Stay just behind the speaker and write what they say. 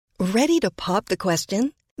Ready to pop the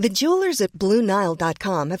question? The jewelers at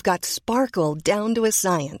BlueNile.com have got sparkle down to a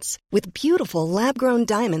science with beautiful lab-grown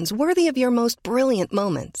diamonds worthy of your most brilliant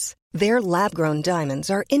moments. Their lab-grown diamonds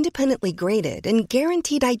are independently graded and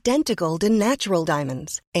guaranteed identical to natural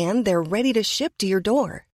diamonds, and they're ready to ship to your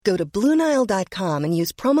door. Go to BlueNile.com and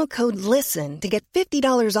use promo code LISTEN to get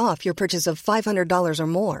 $50 off your purchase of $500 or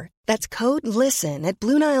more. That's code LISTEN at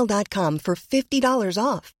BlueNile.com for $50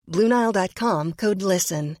 off. BlueNile.com, code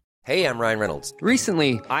LISTEN. Hey, I'm Ryan Reynolds.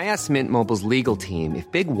 Recently, I asked Mint Mobile's legal team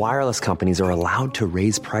if big wireless companies are allowed to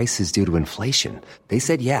raise prices due to inflation. They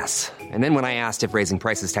said yes. And then when I asked if raising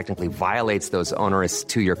prices technically violates those onerous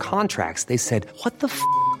two-year contracts, they said, "What the f***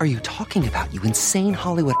 are you talking about, you insane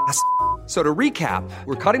Hollywood ass f- So to recap,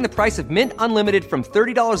 we're cutting the price of Mint Unlimited from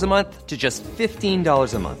 $30 a month to just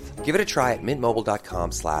 $15 a month. Give it a try at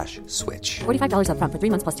mintmobile.com/switch. $45 up front for 3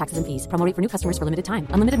 months plus taxes and fees. Promo rate for new customers for limited time.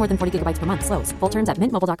 Unlimited more than 40 gigabytes per month. Slows full terms at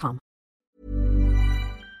mintmobile.com.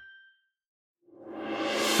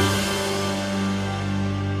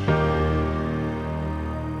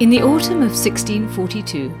 In the autumn of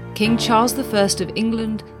 1642, King Charles I of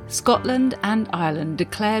England, Scotland and Ireland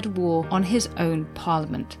declared war on his own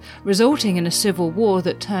parliament, resulting in a civil war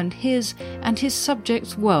that turned his and his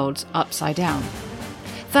subjects' worlds upside down.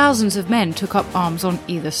 Thousands of men took up arms on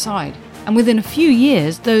either side, and within a few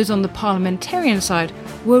years those on the parliamentarian side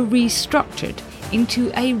were restructured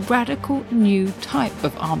into a radical new type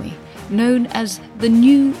of army, known as the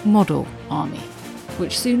New Model Army,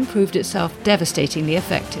 which soon proved itself devastatingly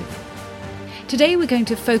effective. Today we're going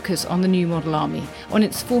to focus on the New Model Army, on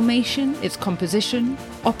its formation, its composition,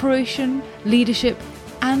 operation, leadership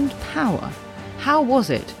and power. How was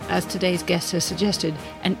it, as today's guest has suggested,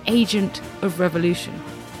 an agent of revolution?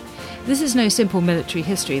 This is no simple military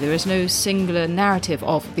history. There is no singular narrative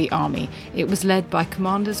of the army. It was led by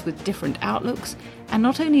commanders with different outlooks, and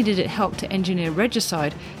not only did it help to engineer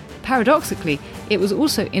regicide, paradoxically, it was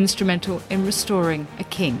also instrumental in restoring a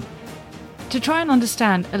king. To try and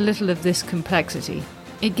understand a little of this complexity,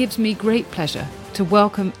 it gives me great pleasure to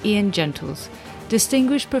welcome Ian Gentles,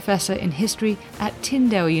 Distinguished Professor in History at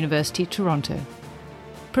Tyndale University, Toronto.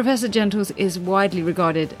 Professor Gentles is widely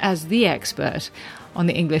regarded as the expert on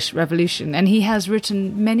the English Revolution, and he has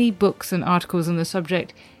written many books and articles on the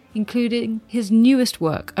subject, including his newest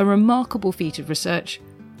work, a remarkable feat of research,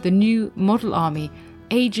 The New Model Army,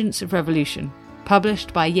 Agents of Revolution,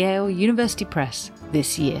 published by Yale University Press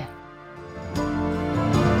this year.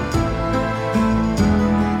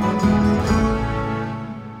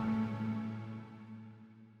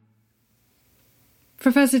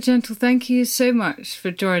 Professor Gentle, thank you so much for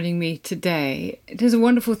joining me today. It is a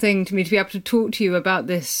wonderful thing to me to be able to talk to you about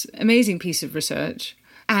this amazing piece of research.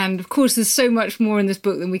 And of course, there's so much more in this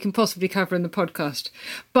book than we can possibly cover in the podcast.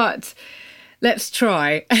 But let's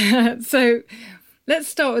try. So let's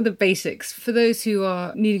start with the basics. For those who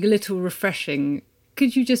are needing a little refreshing,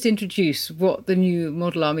 could you just introduce what the New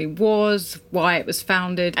Model Army was, why it was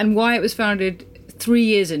founded, and why it was founded 3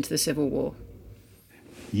 years into the Civil War?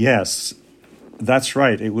 Yes, that's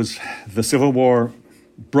right. It was the Civil War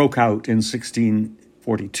broke out in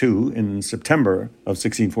 1642, in September of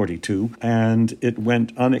 1642, and it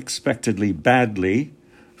went unexpectedly badly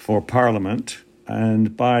for Parliament.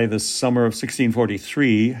 And by the summer of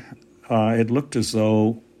 1643, it looked as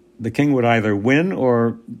though the king would either win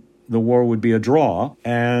or the war would be a draw.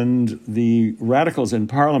 And the radicals in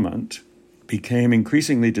Parliament became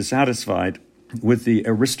increasingly dissatisfied with the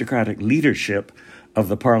aristocratic leadership of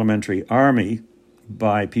the parliamentary army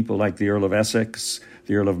by people like the Earl of Essex,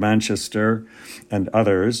 the Earl of Manchester, and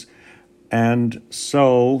others. And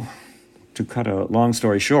so, to cut a long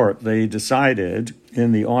story short, they decided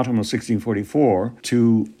in the autumn of 1644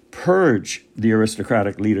 to purge the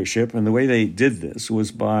aristocratic leadership. And the way they did this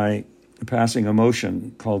was by passing a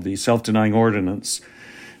motion called the Self-Denying Ordinance,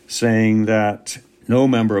 saying that no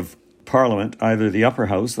member of Parliament, either the upper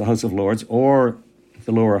house, the House of Lords, or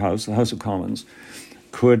the lower house, the House of Commons,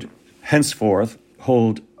 could henceforth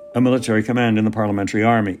hold a military command in the parliamentary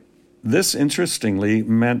army. This, interestingly,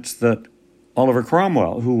 meant that Oliver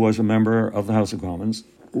Cromwell, who was a member of the House of Commons,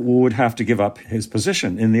 would have to give up his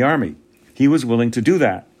position in the army. He was willing to do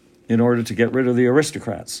that in order to get rid of the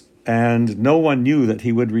aristocrats. And no one knew that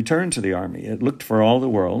he would return to the army. It looked for all the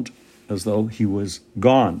world as though he was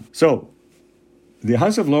gone. So the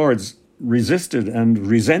House of Lords resisted and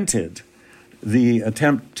resented the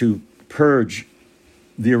attempt to purge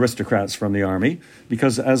the aristocrats from the army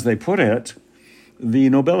because, as they put it, the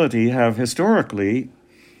nobility have historically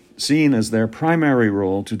seen as their primary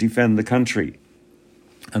role to defend the country.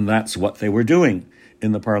 And that's what they were doing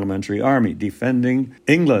in the parliamentary army, defending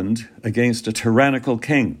England against a tyrannical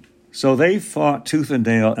king. So they fought tooth and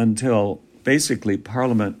nail until basically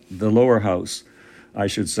Parliament, the lower house, I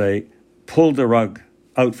should say, pulled the rug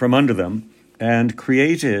out from under them and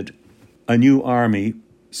created a new army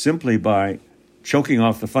simply by choking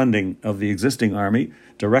off the funding of the existing army,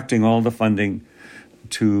 directing all the funding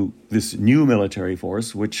to this new military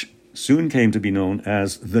force, which soon came to be known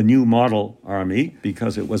as the New Model Army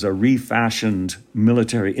because it was a refashioned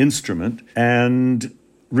military instrument, and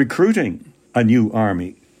recruiting a new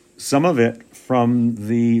army, some of it from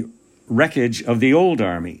the wreckage of the old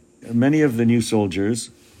army. Many of the new soldiers,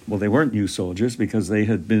 well, they weren't new soldiers because they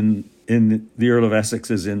had been in the Earl of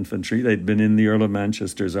Essex's infantry, they'd been in the Earl of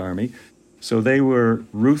Manchester's army, so they were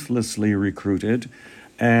ruthlessly recruited.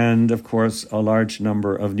 And, of course, a large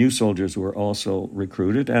number of new soldiers were also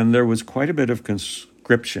recruited, and there was quite a bit of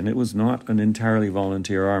conscription. It was not an entirely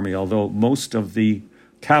volunteer army, although most of the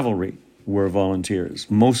cavalry were volunteers.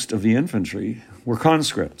 Most of the infantry were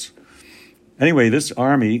conscripts. Anyway, this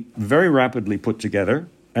army very rapidly put together,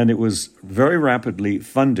 and it was very rapidly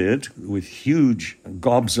funded with huge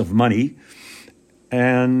gobs of money,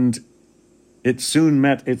 and it soon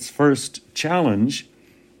met its first challenge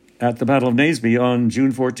at the Battle of Naseby on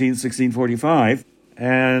June 14, 1645,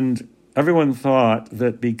 and everyone thought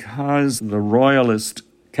that because the royalist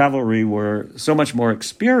cavalry were so much more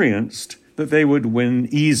experienced, that they would win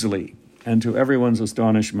easily. And to everyone's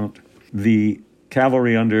astonishment, the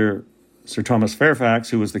cavalry under Sir Thomas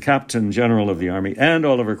Fairfax, who was the captain general of the army, and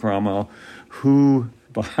Oliver Cromwell, who,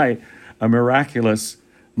 by a miraculous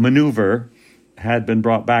maneuver, had been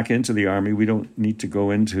brought back into the army. We don't need to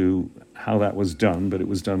go into how that was done, but it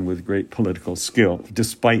was done with great political skill,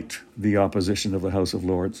 despite the opposition of the House of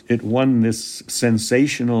Lords. It won this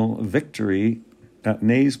sensational victory at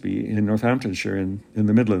Naseby in Northamptonshire in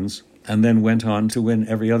the Midlands, and then went on to win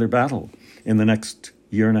every other battle in the next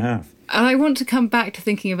year and a half. And I want to come back to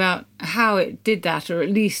thinking about how it did that, or at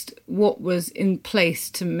least what was in place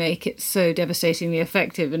to make it so devastatingly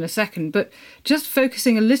effective in a second. But just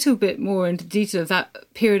focusing a little bit more into detail of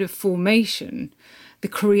that period of formation, the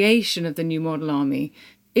creation of the New Model Army,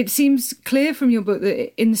 it seems clear from your book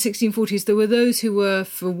that in the 1640s there were those who were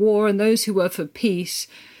for war and those who were for peace,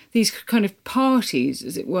 these kind of parties,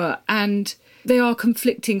 as it were, and they are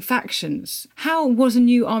conflicting factions. How was a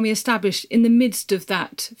new army established in the midst of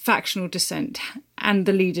that factional dissent and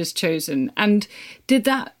the leaders chosen? And did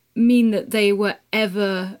that mean that they were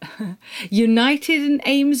ever united in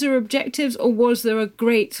aims or objectives, or was there a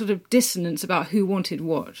great sort of dissonance about who wanted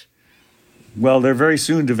what? Well, there very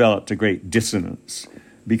soon developed a great dissonance,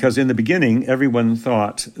 because in the beginning, everyone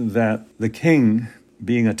thought that the king,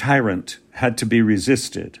 being a tyrant, had to be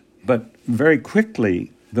resisted. But very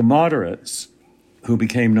quickly, the moderates, who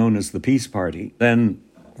became known as the Peace Party, then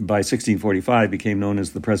by 1645 became known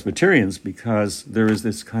as the Presbyterians, because there is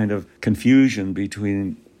this kind of confusion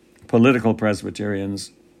between political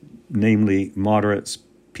Presbyterians, namely moderates,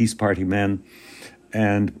 Peace Party men,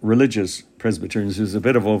 and religious Presbyterians. There's a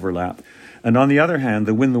bit of overlap. And on the other hand,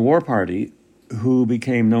 the Win the War Party, who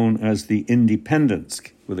became known as the Independents,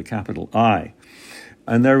 with a capital I.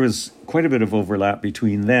 And there was quite a bit of overlap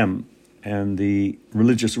between them and the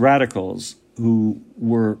religious radicals, who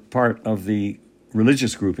were part of the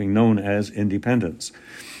religious grouping known as Independents.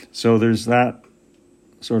 So there's that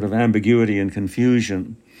sort of ambiguity and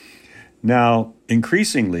confusion. Now,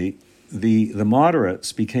 increasingly, the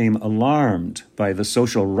moderates became alarmed by the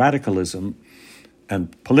social radicalism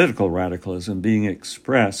and political radicalism being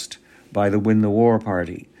expressed by the Win the War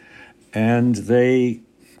Party. And they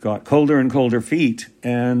got colder and colder feet,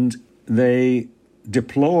 and they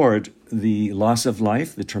deplored the loss of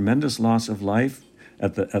life, the tremendous loss of life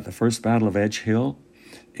at the First Battle of Edge Hill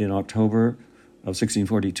in October of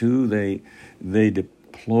 1642. They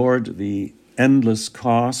deplored the endless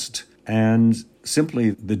cost and simply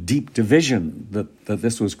the deep division that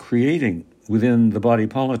this was creating within the body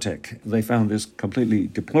politic. They found this completely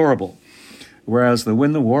deplorable. Whereas the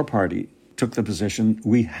Win the War Party took the position,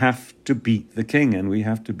 we have to beat the king, and we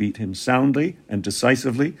have to beat him soundly and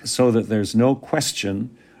decisively so that there's no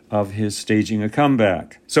question of his staging a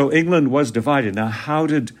comeback. So England was divided. Now, how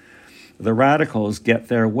did the radicals get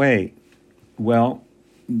their way? Well,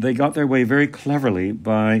 they got their way very cleverly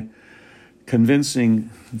by convincing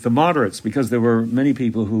the moderates, because there were many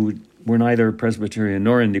people who were neither Presbyterian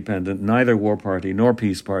nor Independent, neither War Party nor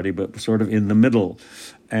Peace Party, but sort of in the middle,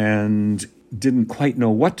 and didn't quite know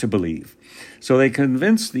what to believe. So they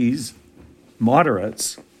convinced these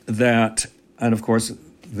moderates that, and of course,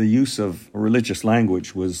 the use of religious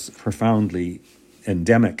language was profoundly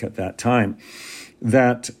endemic at that time,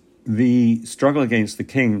 that the struggle against the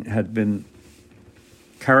king had been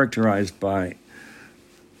characterized by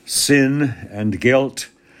sin and guilt,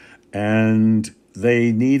 and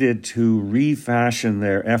they needed to refashion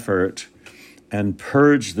their effort and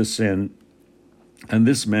purge the sin. And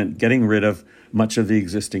this meant getting rid of much of the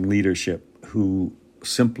existing leadership who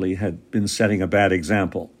simply had been setting a bad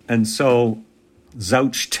example. And so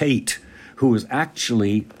Zouch Tate, who was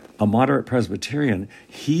actually a moderate Presbyterian,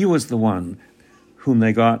 he was the one whom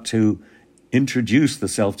they got to introduce the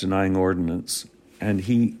self-denying ordinance. And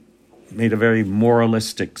he made a very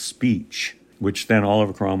moralistic speech, which then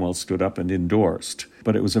Oliver Cromwell stood up and endorsed.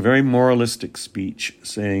 But it was a very moralistic speech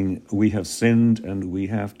saying, we have sinned and we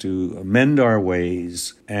have to amend our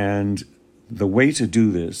ways. And the way to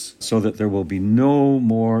do this, so that there will be no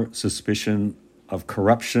more suspicion of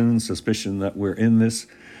corruption, suspicion that we're in this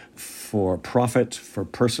for profit, for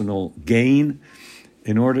personal gain,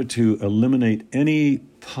 in order to eliminate any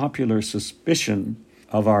popular suspicion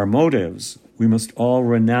of our motives, we must all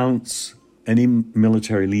renounce any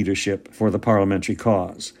military leadership for the parliamentary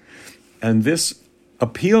cause. And this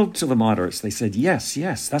appealed to the moderates. They said,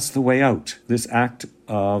 yes, that's the way out, this act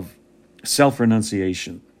of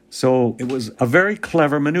self-renunciation. So it was a very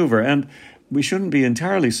clever maneuver, and we shouldn't be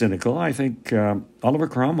entirely cynical. I think Oliver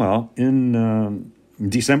Cromwell, in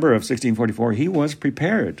December of 1644, he was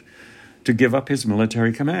prepared to give up his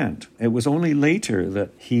military command. It was only later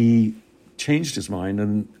that he changed his mind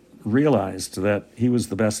and realized that he was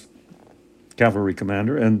the best cavalry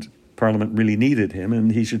commander and Parliament really needed him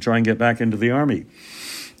and he should try and get back into the army.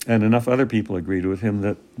 And enough other people agreed with him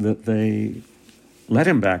that they let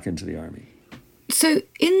him back into the army. So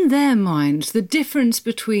in their minds, the difference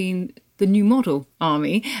between the new model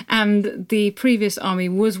army and the previous army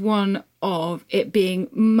was one of it being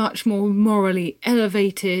much more morally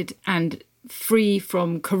elevated and free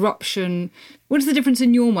from corruption. What is the difference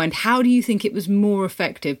in your mind? How do you think it was more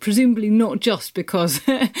effective? Presumably not just because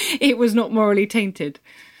it was not morally tainted.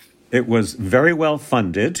 It was very well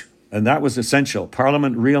funded, and that was essential.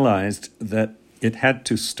 Parliament realized that it had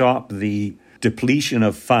to stop the depletion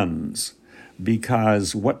of funds,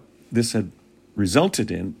 because what this had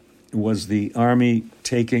resulted in was the army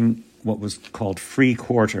taking what was called free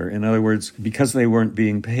quarter. In other words, because they weren't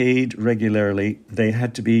being paid regularly, they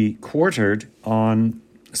had to be quartered on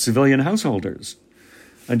civilian householders.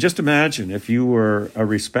 And just imagine if you were a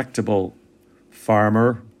respectable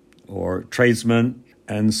farmer or tradesman,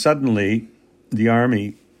 and suddenly the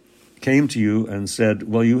army came to you and said,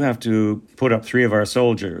 well, you have to put up 3 of our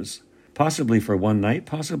soldiers, possibly for one night,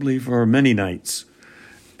 possibly for many nights.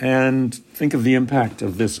 And think of the impact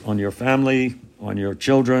of this on your family, on your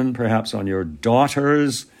children, perhaps on your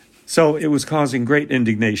daughters. So it was causing great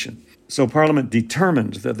indignation. So Parliament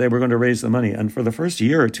determined that they were going to raise the money. And for the first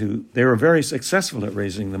year or two, they were very successful at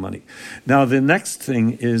raising the money. Now, the next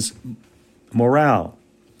thing is morale.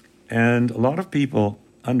 And a lot of people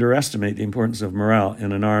underestimate the importance of morale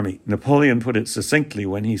in an army. Napoleon put it succinctly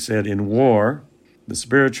when he said, in war, the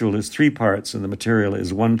spiritual is 3 parts and the material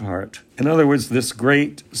is 1 part. In other words, this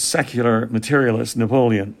great secular materialist,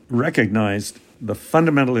 Napoleon, recognized the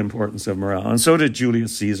fundamental importance of morale. And so did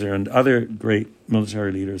Julius Caesar, and other great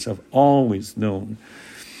military leaders have always known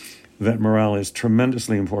that morale is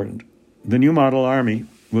tremendously important. The new model army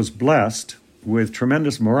was blessed with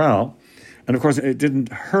tremendous morale. And of course, it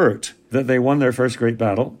didn't hurt that they won their first great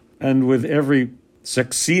battle. And with every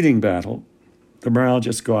succeeding battle, the morale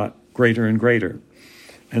just got greater and greater.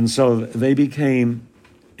 And so they became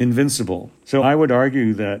invincible. So I would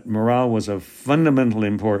argue that morale was of fundamental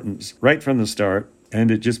importance right from the start, and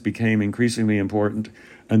it just became increasingly important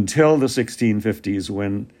until the 1650s,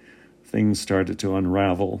 when things started to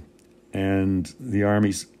unravel and the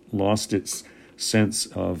army lost its sense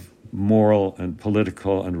of moral and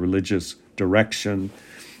political and religious direction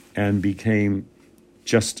and became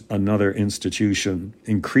just another institution,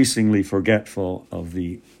 increasingly forgetful of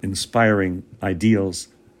the inspiring ideals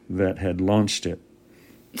that had launched it.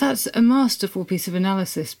 That's a masterful piece of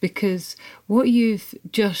analysis, because what you've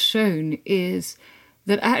just shown is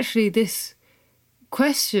that actually this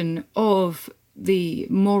question of the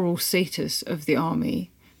moral status of the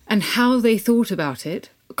army and how they thought about it,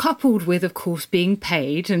 coupled with, of course, being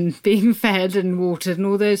paid and being fed and watered and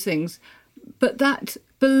all those things, but that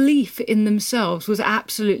belief in themselves was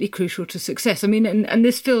absolutely crucial to success. I mean, and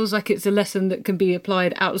this feels like it's a lesson that can be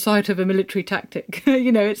applied outside of a military tactic.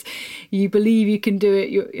 It's you believe you can do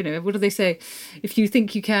it. What do they say? If you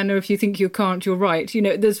think you can, or if you think you can't, you're right.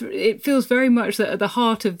 It feels very much that at the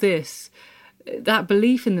heart of this, that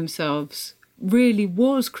belief in themselves really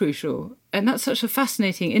was crucial. And that's such a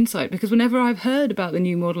fascinating insight, because whenever I've heard about the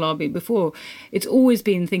New Model Army before, it's always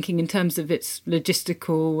been thinking in terms of its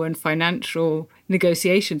logistical and financial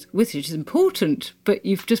negotiations, which is important. But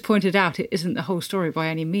you've just pointed out it isn't the whole story by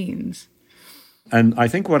any means. And I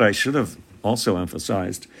think what I should have also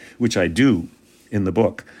emphasized, which I do in the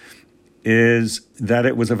book, is that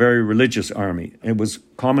it was a very religious army. It was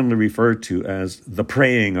commonly referred to as the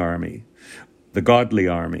praying army, the godly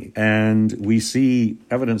army. And we see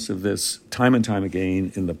evidence of this time and time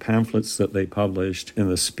again in the pamphlets that they published, in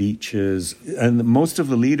the speeches. And most of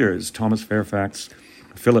the leaders, Thomas Fairfax,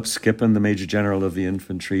 Philip Skippon, the Major General of the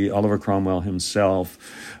Infantry, Oliver Cromwell himself,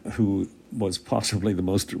 who was possibly the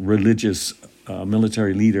most religious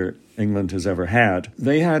military leader England has ever had,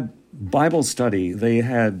 they had Bible study, they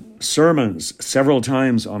had sermons several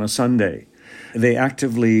times on a Sunday. They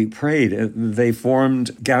actively prayed. They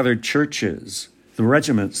formed gathered churches. The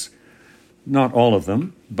regiments, not all of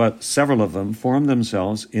them, but several of them, formed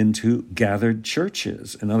themselves into gathered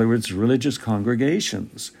churches. In other words, religious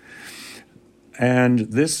congregations. And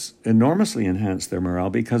this enormously enhanced their morale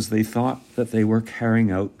because they thought that they were carrying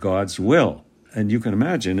out God's will. And you can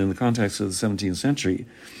imagine, in the context of the 17th century,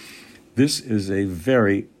 this is a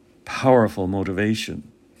very powerful motivation.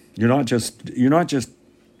 You're not just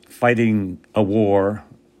fighting a war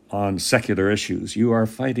on secular issues. You are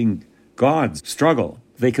fighting God's struggle.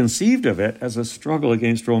 They conceived of it as a struggle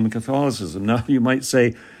against Roman Catholicism. Now, you might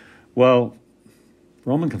say, well,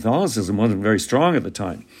 Roman Catholicism wasn't very strong at the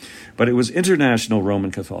time, but it was international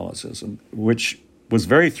Roman Catholicism, which was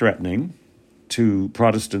very threatening to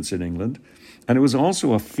Protestants in England. And it was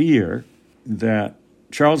also a fear that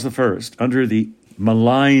Charles I, under the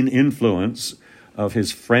malign influence of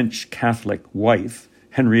his French Catholic wife,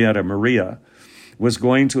 Henrietta Maria, was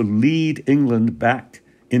going to lead England back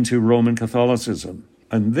into Roman Catholicism.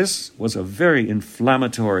 And this was a very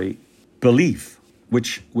inflammatory belief,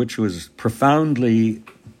 which was profoundly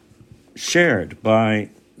shared by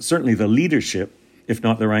certainly the leadership, if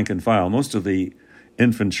not the rank and file. Most of the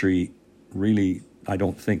infantry really, I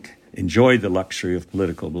don't think, enjoyed the luxury of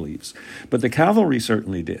political beliefs. But the cavalry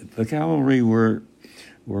certainly did. The cavalry were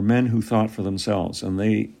men who thought for themselves,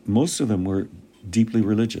 and most of them were deeply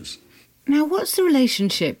religious. Now, what's the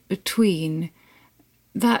relationship between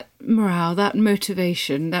that morale, that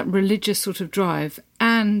motivation, that religious sort of drive,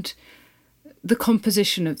 and the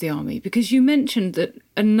composition of the army? Because you mentioned that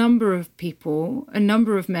a number of people, a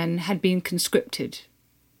number of men had been conscripted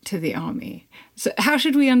to the army. So how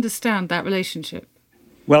should we understand that relationship?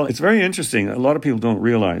 Well, it's very interesting. A lot of people don't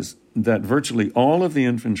realize that virtually all of the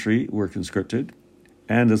infantry were conscripted.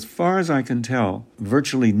 And as far as I can tell,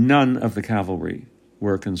 virtually none of the cavalry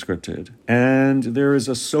were conscripted. And there is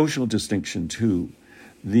a social distinction, too.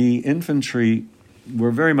 The infantry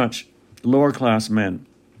were very much lower-class men,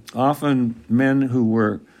 often men who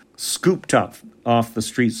were scooped up off the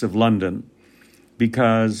streets of London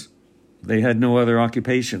because they had no other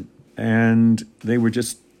occupation. And they were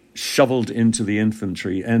just shoveled into the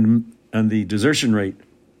infantry. And the desertion rate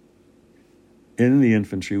in the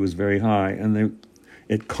infantry was very high, and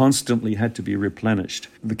it constantly had to be replenished.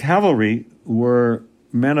 The cavalry were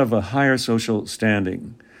men of a higher social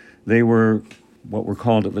standing. They were what were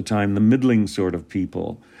called at the time the middling sort of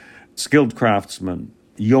people, skilled craftsmen,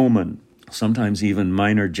 yeomen, sometimes even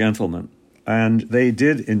minor gentlemen. And they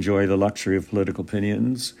did enjoy the luxury of political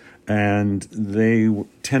opinions, and they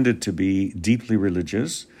tended to be deeply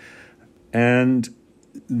religious. And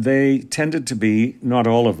they tended to be, not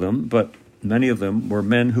all of them, but many of them were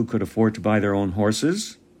men who could afford to buy their own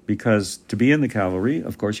horses, because to be in the cavalry,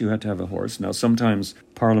 of course, you had to have a horse. Now, sometimes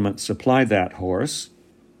Parliament supplied that horse,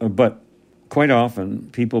 but quite often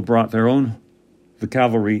people brought the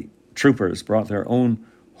cavalry troopers brought their own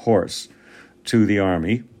horse to the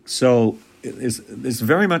army. So it's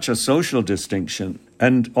very much a social distinction.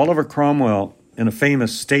 And Oliver Cromwell, in a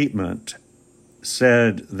famous statement,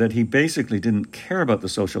 said that he basically didn't care about the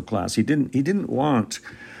social class. He didn't want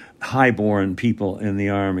high-born people in the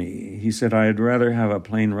army. He said, I'd rather have a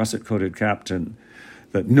plain russet-coated captain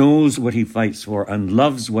that knows what he fights for and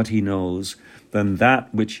loves what he knows than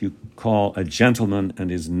that which you call a gentleman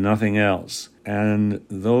and is nothing else. And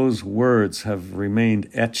those words have remained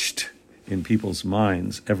etched in people's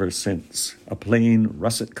minds ever since. A plain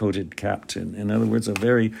russet-coated captain. In other words, a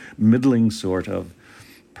very middling sort of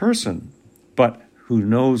person, but who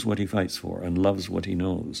knows what he fights for and loves what he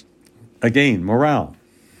knows. Again, morale.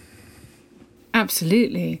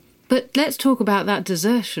 Absolutely. But let's talk about that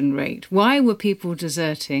desertion rate. Why were people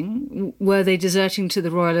deserting? Were they deserting to the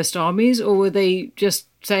royalist armies, or were they just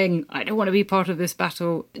saying, I don't want to be part of this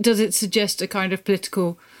battle? Does it suggest a kind of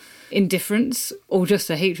political indifference or just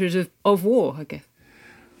a hatred of war, I guess?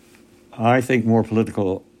 I think more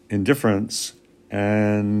political indifference.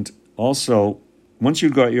 And also, once you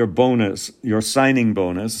got your bonus, your signing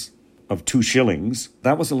bonus of 2 shillings,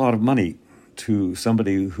 that was a lot of money to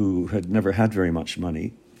somebody who had never had very much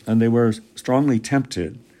money. And they were strongly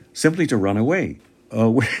tempted simply to run away,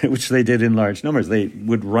 which they did in large numbers. They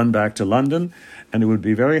would run back to London, and it would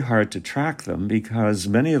be very hard to track them because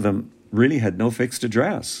many of them really had no fixed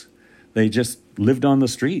address. They just lived on the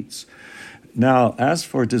streets. Now, as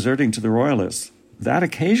for deserting to the Royalists, that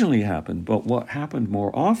occasionally happened, but what happened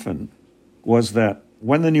more often was that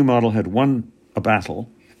when the New Model had won a battle,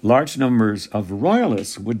 large numbers of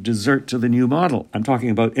Royalists would desert to the New Model. I'm talking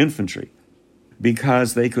about infantry,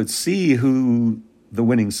 because they could see who the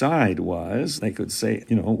winning side was. They could say,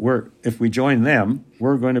 if we join them,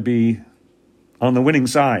 we're going to be on the winning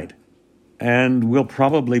side, and we'll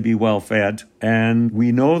probably be well fed. And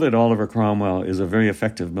we know that Oliver Cromwell is a very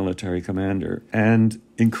effective military commander. And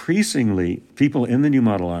increasingly, people in the New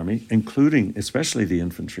Model Army, including especially the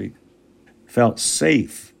infantry, felt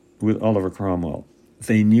safe with Oliver Cromwell.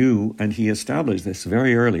 They knew, and he established this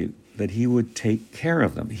very early, that he would take care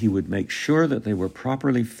of them. He would make sure that they were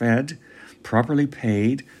properly fed, properly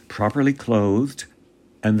paid, properly clothed,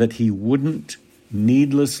 and that he wouldn't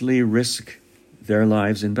needlessly risk their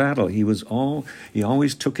lives in battle. He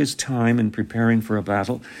always took his time in preparing for a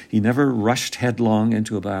battle. He never rushed headlong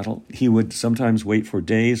into a battle. He would sometimes wait for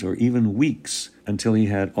days or even weeks until he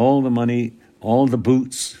had all the money, all the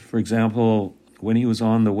boots. For example, when he was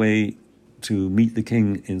on the way to meet the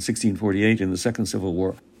king in 1648 in the Second Civil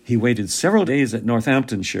War, he waited several days at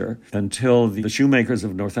Northamptonshire until the shoemakers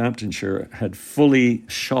of Northamptonshire had fully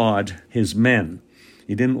shod his men.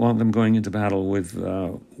 He didn't want them going into battle with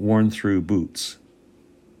worn-through boots.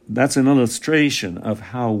 That's an illustration of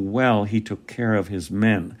how well he took care of his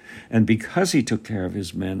men. And because he took care of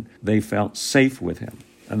his men, they felt safe with him.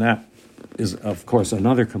 And that is, of course,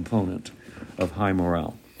 another component of high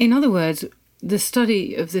morale. In other words, the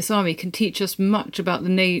study of this army can teach us much about the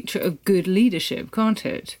nature of good leadership, can't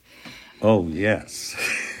it? Oh, yes.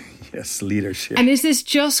 Yes, leadership. And is this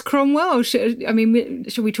just Cromwell? Should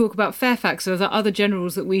we talk about Fairfax? Or are there other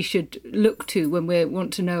generals that we should look to when we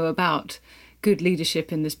want to know about good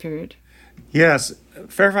leadership in this period? Yes,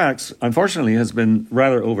 Fairfax, unfortunately, has been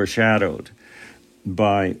rather overshadowed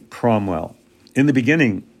by Cromwell. In the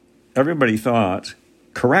beginning, everybody thought,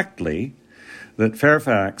 correctly, that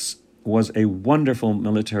Fairfax was a wonderful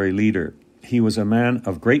military leader. He was a man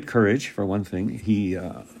of great courage, for one thing. He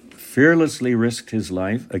fearlessly risked his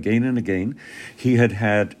life again and again. He had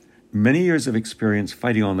had many years of experience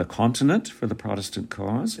fighting on the continent for the Protestant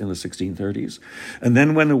cause in the 1630s. And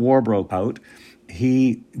then when the war broke out,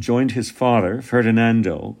 he joined his father,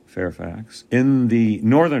 Ferdinando Fairfax, in the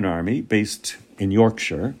Northern Army based in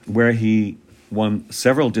Yorkshire, where he won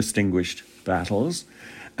several distinguished battles.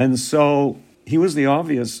 And so he was the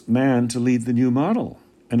obvious man to lead the New Model.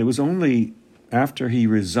 And it was only after he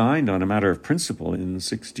resigned on a matter of principle in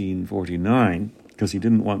 1649, because he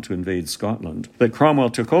didn't want to invade Scotland, that Cromwell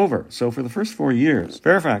took over. So for the first 4 years,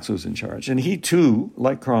 Fairfax was in charge. And he too,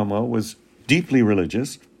 like Cromwell, was deeply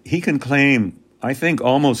religious. He can claim, I think,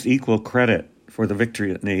 almost equal credit for the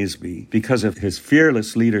victory at Naseby because of his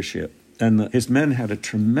fearless leadership. And his men had a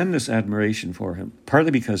tremendous admiration for him,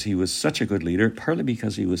 partly because he was such a good leader, partly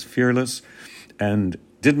because he was fearless and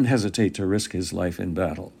didn't hesitate to risk his life in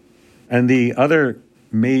battle. And the other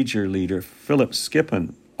major leader, Philip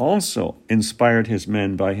Skippon, also inspired his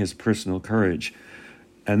men by his personal courage.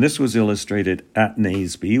 And this was illustrated at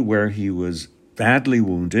Naseby, where he was badly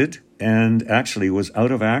wounded and actually was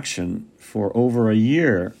out of action for over a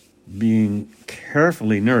year, being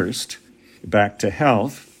carefully nursed back to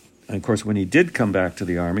health. And of course, when he did come back to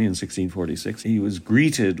the army in 1646, he was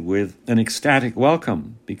greeted with an ecstatic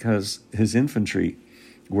welcome because his infantry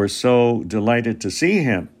were so delighted to see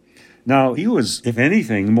him. Now, he was, if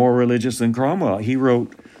anything, more religious than Cromwell. He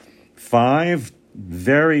wrote 5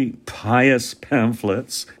 very pious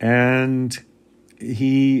pamphlets, and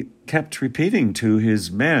he kept repeating to his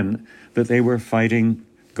men that they were fighting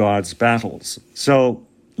God's battles. So,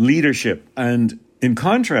 leadership. And in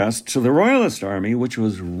contrast to the Royalist army, which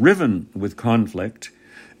was riven with conflict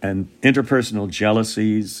and interpersonal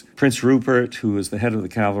jealousies, Prince Rupert, who was the head of the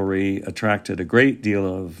cavalry, attracted a great deal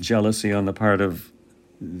of jealousy on the part of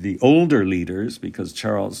the older leaders because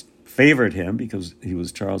Charles favored him because he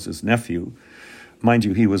was Charles's nephew. Mind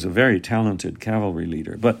you, he was a very talented cavalry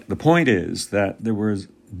leader. But the point is that there was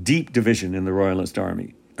deep division in the Royalist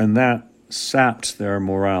army, and that sapped their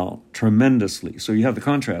morale tremendously. So you have the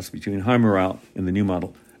contrast between high morale in the New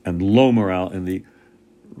Model and low morale in the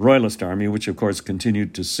Royalist army, which of course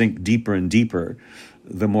continued to sink deeper and deeper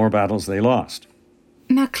the more battles they lost.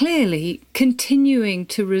 Now, clearly, continuing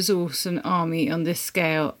to resource an army on this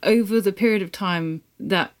scale over the period of time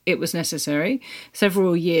that it was necessary,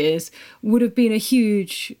 several years, would have been a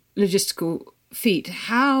huge logistical feat.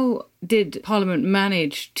 How did Parliament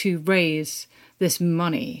manage to raise this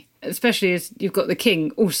money, especially as you've got the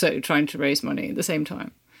king also trying to raise money at the same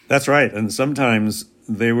time? That's right. And sometimes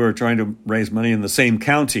they were trying to raise money in the same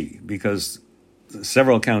county because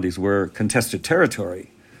several counties were contested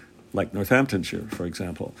territory, like Northamptonshire, for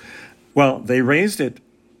example. Well, they raised it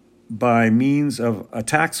by means of a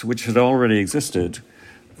tax which had already existed,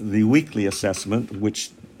 the weekly assessment,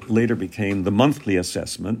 which later became the monthly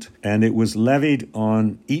assessment, and it was levied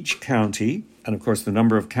on each county. And of course, the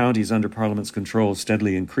number of counties under Parliament's control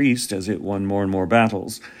steadily increased as it won more and more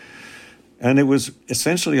battles. And it was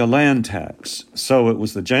essentially a land tax. So it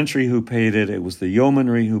was the gentry who paid it, it was the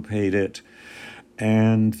yeomanry who paid it,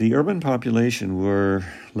 and the urban population were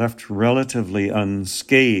left relatively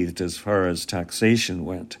unscathed as far as taxation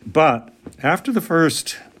went. But after the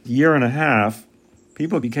first year and a half,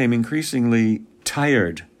 people became increasingly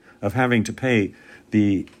tired of having to pay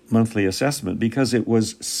the monthly assessment because it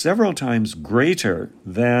was several times greater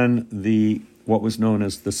than what was known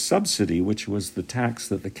as the subsidy, which was the tax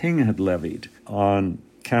that the king had levied on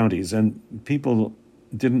counties. And people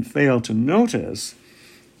didn't fail to notice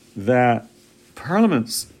that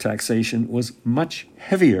Parliament's taxation was much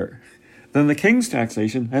heavier than the king's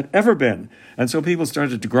taxation had ever been. And so people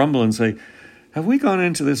started to grumble and say, have we gone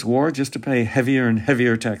into this war just to pay heavier and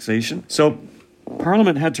heavier taxation? So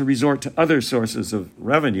Parliament had to resort to other sources of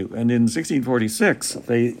revenue. And in 1646,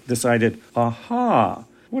 they decided,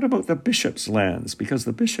 what about the bishops' lands? Because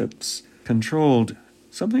the bishops controlled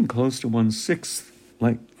something close to 1/6,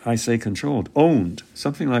 like I say controlled, owned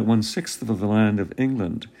something like 1/6 of the land of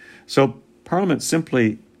England. So Parliament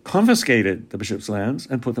simply confiscated the bishops' lands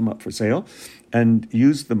and put them up for sale and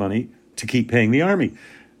used the money to keep paying the army.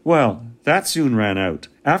 Well, that soon ran out.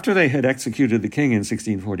 After they had executed the king in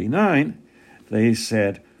 1649, they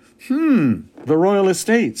said, the royal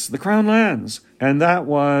estates, the crown lands, and that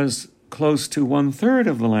was close to 1/3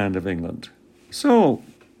 of the land of England. So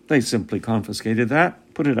they simply confiscated that,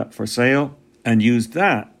 put it up for sale, and used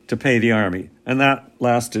that to pay the army. And that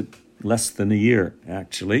lasted less than a year,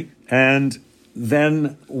 actually. And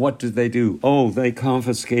then what did they do? They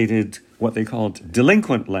confiscated what they called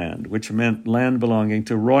delinquent land, which meant land belonging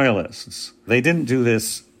to royalists. They didn't do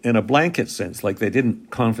this in a blanket sense, like they didn't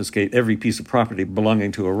confiscate every piece of property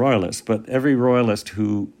belonging to a royalist, but every royalist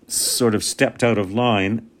who sort of stepped out of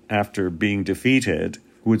line after being defeated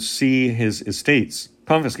would see his estates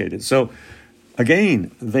confiscated. So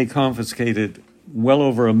again, they confiscated well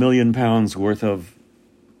over £1 million worth of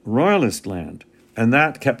royalist land, and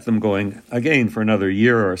that kept them going again for another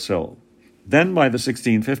year or so. Then by the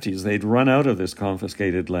 1650s, they'd run out of this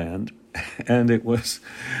confiscated land, and it was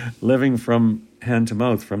living from hand to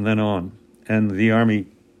mouth from then on. And the army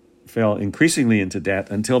fell increasingly into debt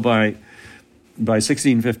until by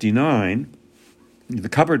 1659, the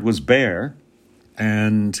cupboard was bare,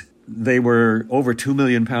 and they were over £2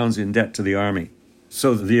 million in debt to the army.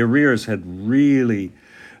 So the arrears had really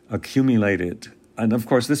accumulated. And of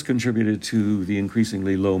course, this contributed to the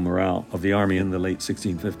increasingly low morale of the army in the late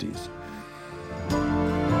 1650s.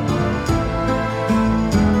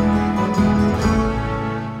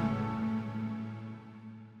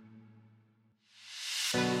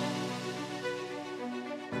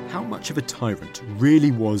 How much of a tyrant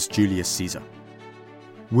really was Julius Caesar?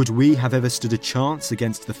 Would we have ever stood a chance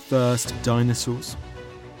against the first dinosaurs?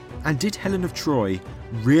 And did Helen of Troy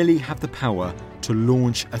really have the power to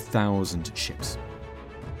launch 1,000 ships?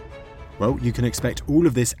 Well, you can expect all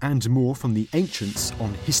of this and more from the Ancients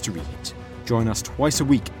on History Hit. Join us twice a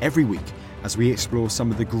week, every week, as we explore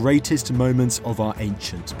some of the greatest moments of our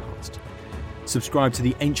ancient past. Subscribe to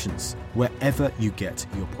the Ancients wherever you get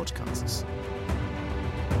your podcasts.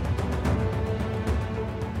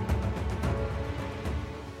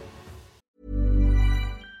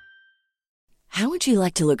 How would you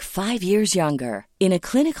like to look 5 years younger? In a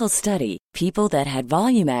clinical study, people that had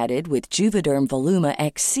volume added with Juvederm Voluma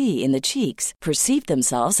XC in the cheeks perceived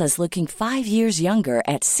themselves as looking 5 years younger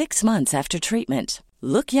at 6 months after treatment.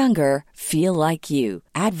 Look younger, feel like you.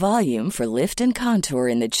 Add volume for lift and contour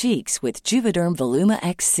in the cheeks with Juvederm Voluma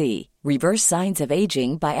XC. Reverse signs of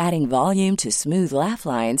aging by adding volume to smooth laugh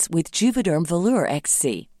lines with Juvederm Volure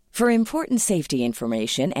XC. For important safety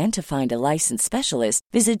information and to find a licensed specialist,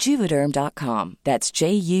 visit Juvederm.com. That's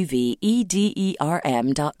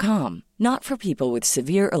JUVEDERM.com. Not for people with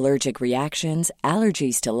severe allergic reactions,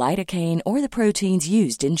 allergies to lidocaine, or the proteins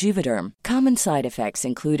used in Juvederm. Common side effects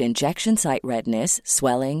include injection site redness,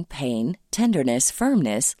 swelling, pain, tenderness,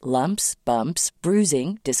 firmness, lumps, bumps,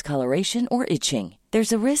 bruising, discoloration, or itching.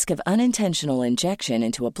 There's a risk of unintentional injection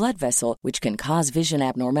into a blood vessel, which can cause vision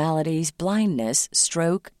abnormalities, blindness,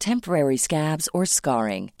 stroke, temporary scabs, or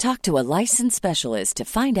scarring. Talk to a licensed specialist to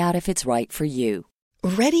find out if it's right for you.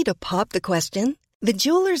 Ready to pop the question? The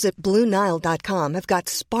jewelers at BlueNile.com have got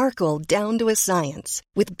sparkle down to a science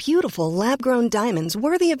with beautiful lab-grown diamonds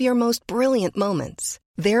worthy of your most brilliant moments.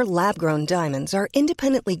 Their lab-grown diamonds are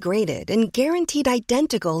independently graded and guaranteed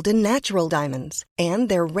identical to natural diamonds, and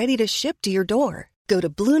they're ready to ship to your door. Go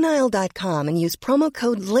to BlueNile.com and use promo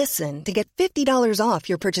code LISTEN to get $50 off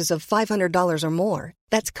your purchase of $500 or more.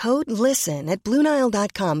 That's code LISTEN at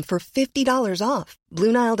BlueNile.com for $50 off.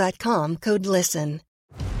 BlueNile.com, code LISTEN.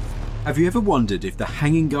 Have you ever wondered if the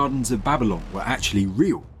Hanging Gardens of Babylon were actually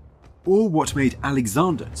real? Or what made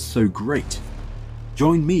Alexander so great?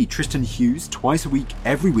 Join me, Tristan Hughes, twice a week,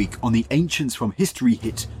 every week on the Ancients from History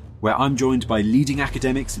Hit, where I'm joined by leading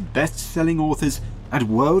academics, best-selling authors, and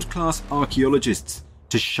world-class archaeologists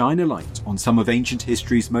to shine a light on some of ancient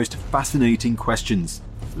history's most fascinating questions,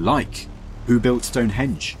 like who built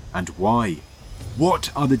Stonehenge and why?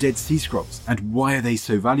 What are the Dead Sea Scrolls and why are they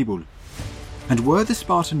so valuable? And were the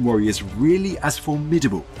Spartan warriors really as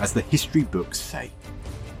formidable as the history books say?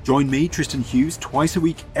 Join me, Tristan Hughes, twice a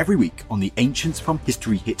week, every week on the Ancients from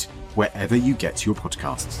History Hit, wherever you get your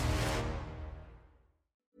podcasts.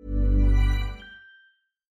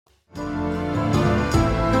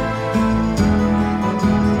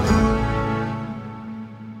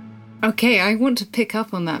 Okay, I want to pick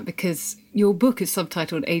up on that because your book is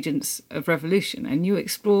subtitled Agents of Revolution, and you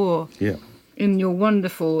explore in your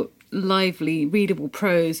wonderful, lively, readable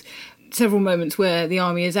prose several moments where the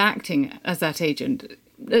army is acting as that agent.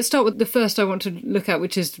 Let's start with the first I want to look at,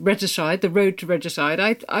 which is regicide, the road to regicide.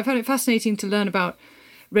 I found it fascinating to learn about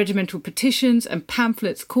regimental petitions and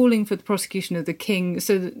pamphlets calling for the prosecution of the king,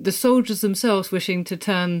 so that the soldiers themselves wishing to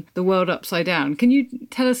turn the world upside down. Can you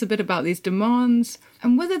tell us a bit about these demands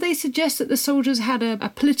and whether they suggest that the soldiers had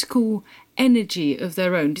a political energy of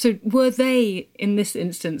their own? So were they, in this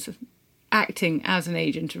instance, acting as an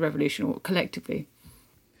agent of revolution or collectively?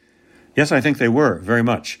 Yes, I think they were, very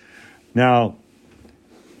much. Now,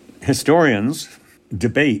 historians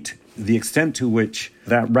debate the extent to which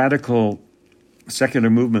that radical secular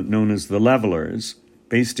movement known as the Levellers,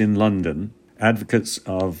 based in London, advocates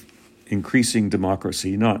of increasing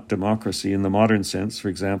democracy, not democracy in the modern sense. For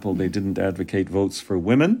example, they didn't advocate votes for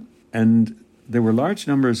women, and there were large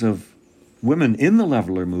numbers of women in the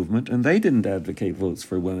Leveller movement, and they didn't advocate votes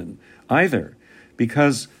for women either,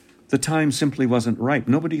 because the time simply wasn't ripe.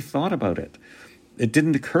 Nobody thought about it. It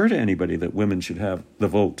didn't occur to anybody that women should have the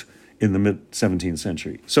vote in the mid-17th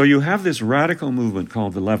century. So you have this radical movement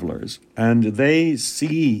called the Levellers, and they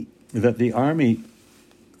see that the army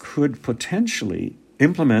could potentially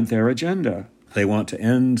implement their agenda. They want to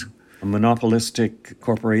end monopolistic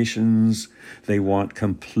corporations. They want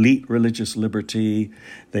complete religious liberty.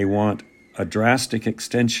 They want a drastic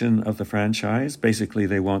extension of the franchise. Basically,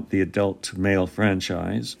 they want the adult male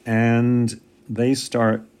franchise. And they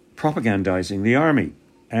start propagandizing the army.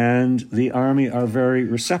 And the army are very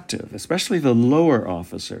receptive, especially the lower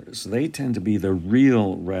officers. They tend to be the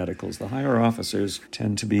real radicals. The higher officers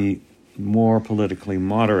tend to be more politically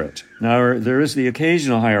moderate. Now, there is the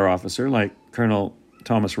occasional higher officer, like Colonel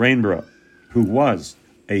Thomas Rainborough, who was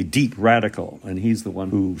a deep radical, and he's the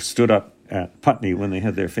one who stood up at Putney when they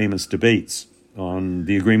had their famous debates on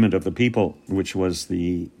the Agreement of the People, which was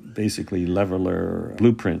the basically Leveller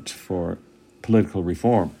blueprint for political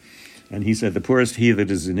reform. And he said, "The poorest he that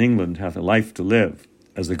is in England hath a life to live,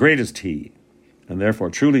 as the greatest he. And therefore,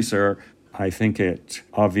 truly, sir, I think it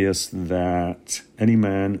obvious that any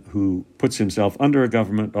man who puts himself under a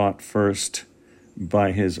government ought first,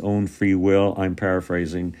 by his own free will," I'm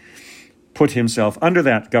paraphrasing, "put himself under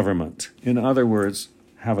that government." In other words,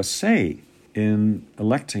 have a say in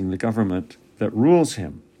electing the government that rules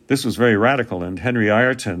him. This was very radical, and Henry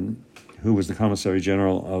Ireton, who was the Commissary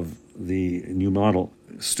General of the New Model,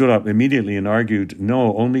 stood up immediately and argued,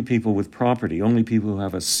 no, only people with property, only people who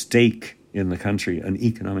have a stake in the country, an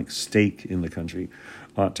economic stake in the country,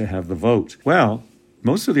 ought to have the vote. Well,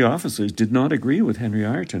 most of the officers did not agree with Henry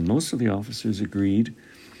Ireton. Most of the officers agreed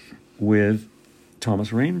with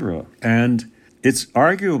Thomas Rainborough. And it's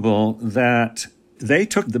arguable that they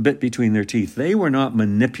took the bit between their teeth. They were not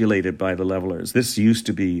manipulated by the Levellers. This used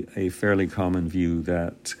to be a fairly common view,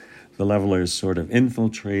 that the Levellers sort of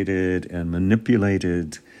infiltrated and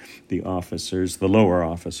manipulated the officers, the lower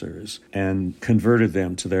officers, and converted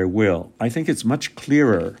them to their will. I think it's much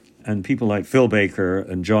clearer, and people like Phil Baker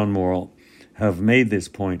and John Morrell have made this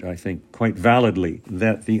point, I think, quite validly,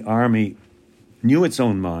 that the army knew its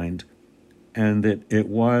own mind and that it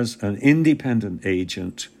was an independent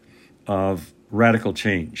agent of radical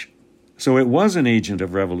change. So it was an agent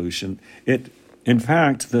of revolution. In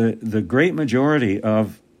fact, the great majority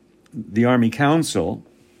of the Army Council,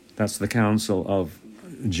 that's the council of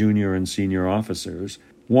junior and senior officers,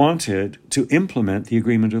 wanted to implement the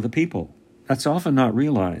agreement of the people. That's often not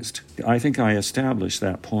realized. I think I established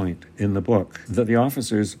that point in the book, that the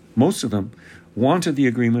officers, most of them, wanted the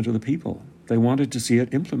agreement of the people. They wanted to see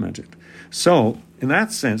it implemented. So, in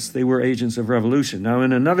that sense, they were agents of revolution. Now,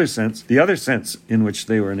 in another sense, the other sense in which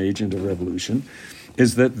they were an agent of revolution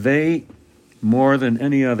is that they, more than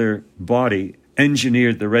any other body,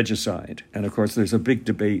 engineered the regicide. And of course, there's a big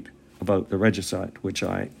debate about the regicide, which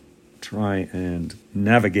I try and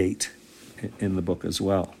navigate in the book as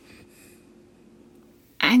well.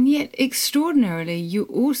 And yet, extraordinarily, you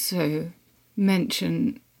also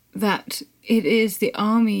mention that it is the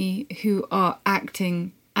army who are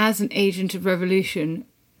acting as an agent of revolution,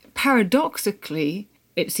 paradoxically,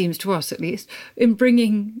 it seems to us at least, in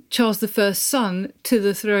bringing Charles I's son to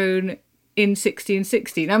the throne in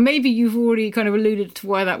 1660. Now, maybe you've already kind of alluded to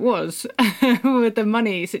why that was with the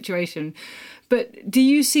money situation. But do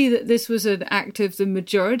you see that this was an act of the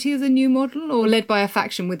majority of the new model or led by a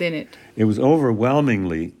faction within it? It was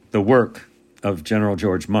overwhelmingly the work of General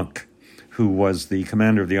George Monk, who was the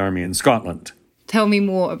commander of the army in Scotland. Tell me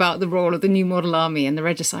more about the role of the new model army and the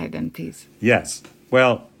regicide then, please. Yes.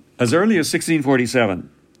 Well, as early as 1647,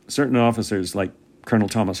 certain officers like Colonel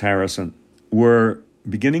Thomas Harrison were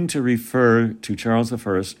beginning to refer to Charles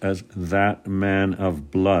I as that man of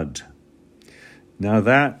blood. Now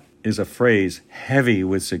that is a phrase heavy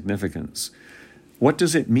with significance. What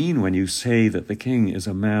does it mean when you say that the king is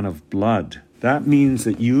a man of blood? That means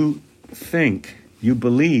that you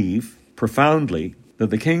believe profoundly that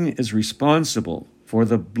the king is responsible for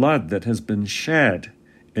the blood that has been shed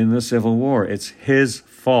in the Civil War. It's his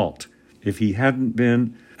fault. If he hadn't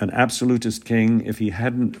been an absolutist king, if he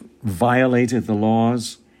hadn't violated the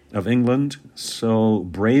laws of England so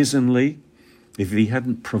brazenly, if he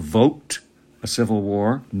hadn't provoked a civil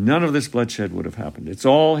war, none of this bloodshed would have happened. It's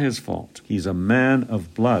all his fault. He's a man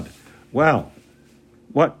of blood. Well,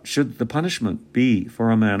 what should the punishment be for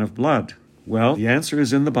a man of blood? Well, the answer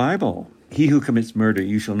is in the Bible. He who commits murder,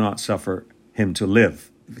 you shall not suffer him to live.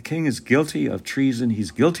 The king is guilty of treason,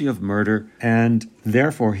 he's guilty of murder, and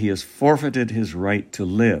therefore he has forfeited his right to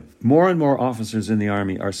live. More and more officers in the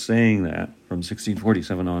army are saying that from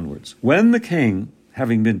 1647 onwards. When the king,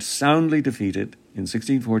 having been soundly defeated in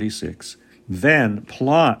 1646, then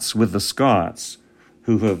plots with the Scots,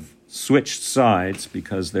 who have switched sides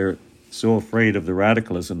because they're so afraid of the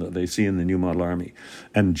radicalism that they see in the New Model Army,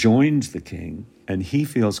 and joins the king, and he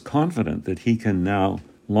feels confident that he can now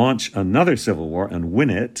launch another civil war and win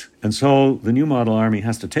it. And so the New Model Army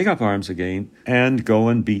has to take up arms again and go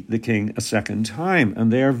and beat the king a second time.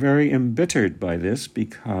 And they are very embittered by this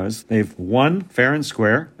because they've won fair and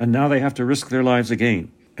square, and now they have to risk their lives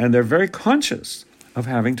again. And they're very conscious of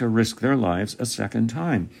having to risk their lives a second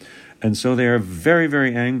time. And so they are very,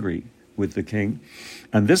 very angry with the king.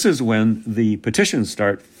 And this is when the petitions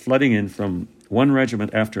start flooding in from one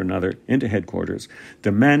regiment after another into headquarters,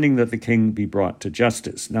 demanding that the king be brought to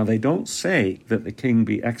justice. Now, they don't say that the king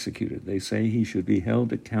be executed. They say he should be held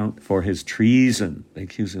to account for his treason. They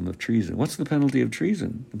accuse him of treason. What's the penalty of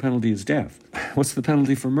treason? The penalty is death. What's the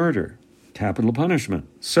penalty for murder? Capital punishment.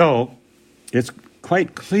 So, it's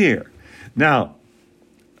quite clear. Now,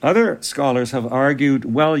 other scholars have argued,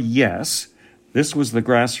 well, yes, this was the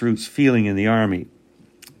grassroots feeling in the army,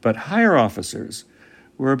 but higher officers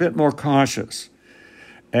were a bit more cautious.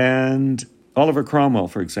 And Oliver Cromwell,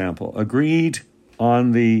 for example, agreed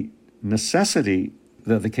on the necessity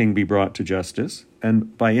that the king be brought to justice,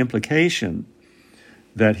 and by implication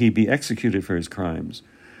that he be executed for his crimes.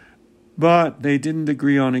 But they didn't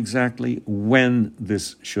agree on exactly when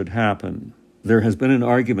this should happen. There has been an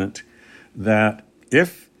argument that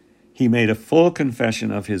if he made a full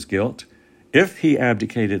confession of his guilt, if he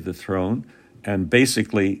abdicated the throne and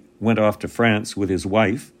basically went off to France with his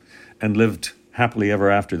wife and lived happily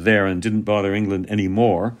ever after there and didn't bother England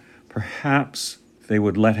anymore, perhaps they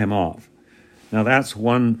would let him off. Now, that's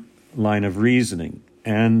one line of reasoning,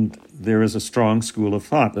 and there is a strong school of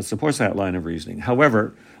thought that supports that line of reasoning.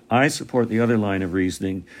 However, I support the other line of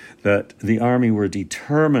reasoning that the army were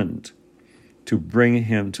determined to bring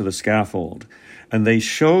him to the scaffold, and they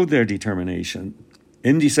showed their determination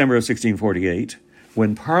in December of 1648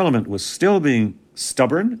 when Parliament was still being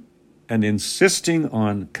stubborn and insisting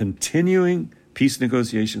on continuing peace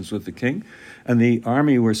negotiations with the king, and the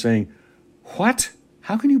army were saying, what?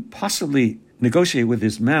 How can you possibly negotiate with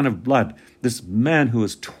this man of blood, this man who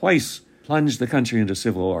has twice plunged the country into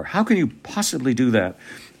civil war? How can you possibly do that?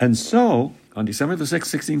 And so, on December the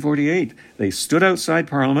 6th, 1648, they stood outside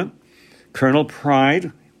Parliament. Colonel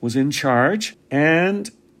Pride was in charge, and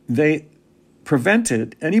they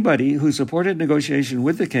prevented anybody who supported negotiation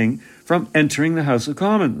with the king from entering the House of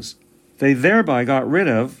Commons. They thereby got rid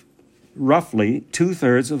of roughly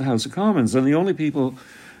 2/3 of the House of Commons, and the only people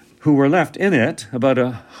who were left in it, about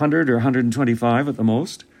 100 or 125 at the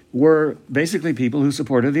most, were basically people who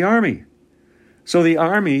supported the army. So the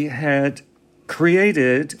army had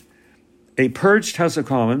created a purged House of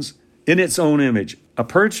Commons in its own image, a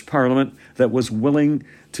purged parliament that was willing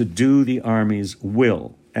to do the army's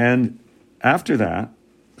will. And after that,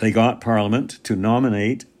 they got Parliament to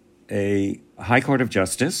nominate a High Court of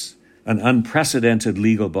Justice, an unprecedented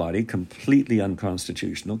legal body, completely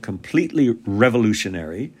unconstitutional, completely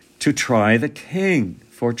revolutionary, to try the king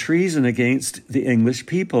for treason against the English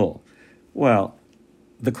people. Well,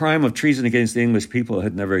 the crime of treason against the English people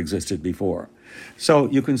had never existed before. So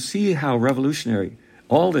you can see how revolutionary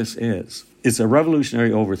all this is. It's a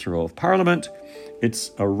revolutionary overthrow of Parliament.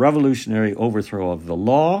 It's a revolutionary overthrow of the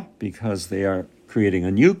law, because they are creating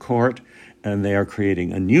a new court and they are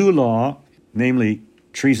creating a new law, namely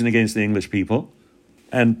treason against the English people.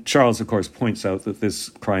 And Charles, of course, points out that this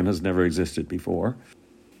crime has never existed before.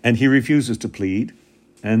 And he refuses to plead.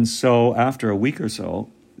 And so after a week or so,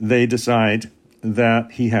 they decide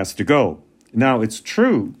that he has to go. Now, it's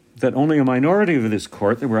true that only a minority of this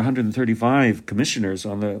court, there were 135 commissioners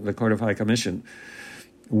on the Court of High Commission,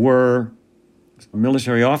 were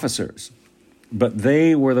military officers. But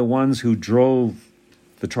they were the ones who drove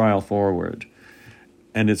the trial forward.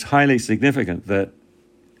 And it's highly significant that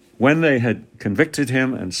when they had convicted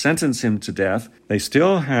him and sentenced him to death, they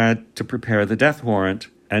still had to prepare the death warrant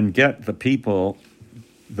and get the people,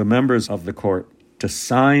 the members of the court, to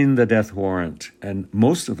sign the death warrant. And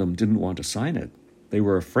most of them didn't want to sign it. They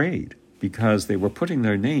were afraid because they were putting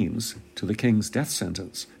their names to the king's death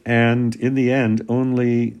sentence. And in the end,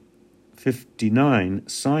 only 59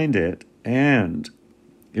 signed it, and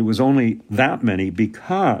it was only that many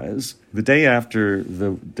because the day after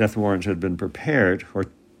the death warrant had been prepared, or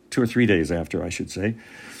 2 or 3 days after, I should say,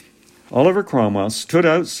 Oliver Cromwell stood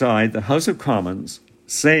outside the House of Commons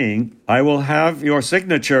saying, "I will have your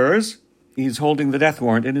signatures." He's holding the death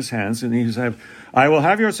warrant in his hands, and he said, "I will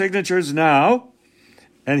have your signatures now."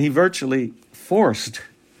 And he virtually forced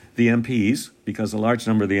the MPs, because a large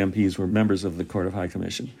number of the MPs were members of the Court of High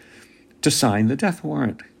Commission, to sign the death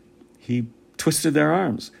warrant. He twisted their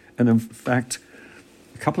arms. And in fact,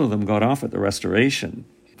 a couple of them got off at the Restoration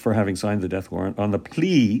for having signed the death warrant on the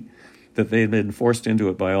plea that they had been forced into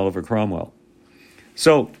it by Oliver Cromwell.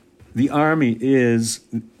 So the army is,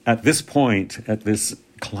 at this point, at this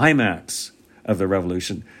climax of the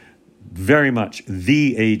revolution, very much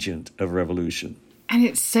the agent of revolution. And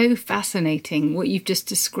it's so fascinating what you've just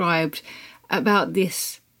described about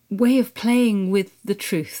this way of playing with the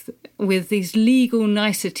truth, with these legal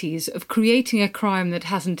niceties of creating a crime that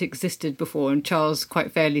hasn't existed before. And Charles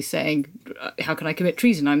quite fairly saying, how can I commit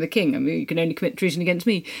treason? I'm the king. I mean, you can only commit treason against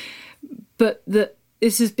me. But that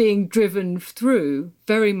this is being driven through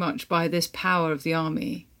very much by this power of the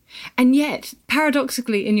army. And yet,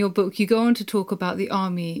 paradoxically, in your book, you go on to talk about the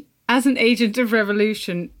army as an agent of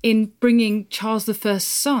revolution in bringing Charles I's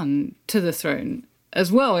son to the throne as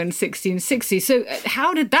well in 1660. So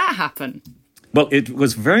how did that happen? Well, it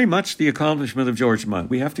was very much the accomplishment of George Monk.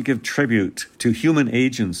 We have to give tribute to human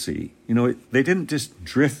agency. You know, they didn't just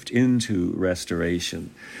drift into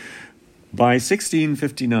restoration. By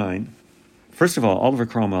 1659, first of all, Oliver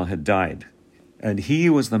Cromwell had died, and he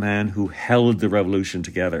was the man who held the revolution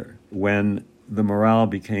together when the morale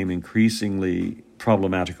became increasingly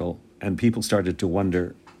problematical and people started to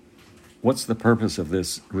wonder, what's the purpose of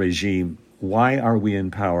this regime? Why are we in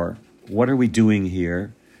power? What are we doing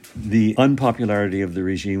here? The unpopularity of the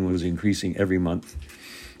regime was increasing every month.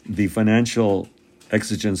 The financial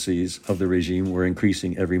exigencies of the regime were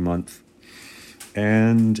increasing every month.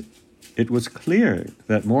 And it was clear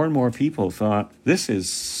that more and more people thought, this is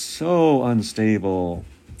so unstable.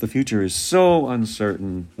 The future is so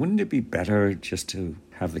uncertain. Wouldn't it be better just to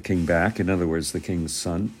have the king back? In other words, the king's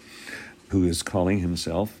son, who is calling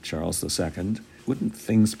himself Charles II. Wouldn't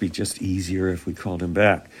things be just easier if we called him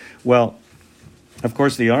back? Well, of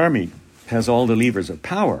course, the army has all the levers of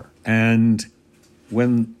power. And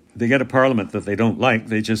when they get a parliament that they don't like,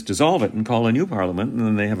 they just dissolve it and call a new parliament, and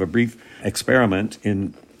then they have a brief experiment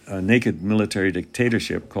in a naked military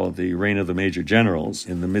dictatorship called the Reign of the Major Generals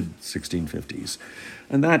in the mid-1650s.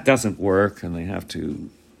 And that doesn't work, and they have to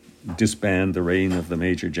disband the Reign of the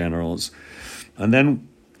Major Generals. And then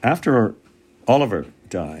after Oliver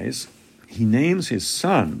dies, he names his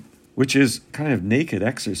son, which is kind of naked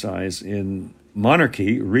exercise in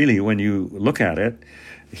monarchy, really, when you look at it.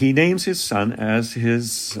 He names his son as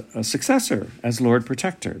his successor, as Lord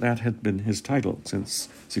Protector. That had been his title since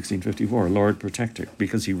 1654, Lord Protector,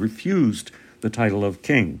 because he refused the title of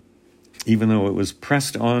king, even though it was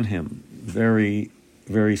pressed on him very,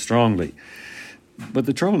 very strongly. But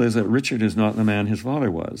the trouble is that Richard is not the man his father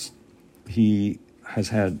was. He has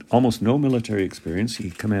had almost no military experience. He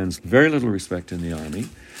commands very little respect in the army,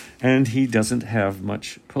 and he doesn't have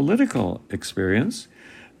much political experience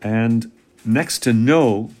and next to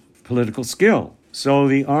no political skill. So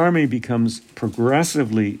the army becomes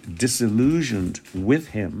progressively disillusioned with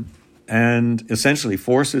him and essentially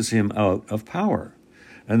forces him out of power.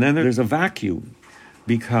 And then there's a vacuum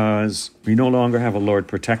because we no longer have a Lord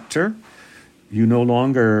Protector. You no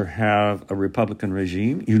longer have a Republican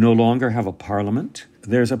regime. You no longer have a parliament.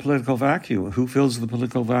 There's a political vacuum. Who fills the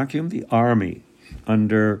political vacuum? The army,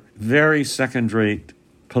 under very second-rate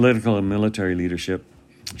political and military leadership.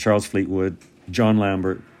 Charles Fleetwood, John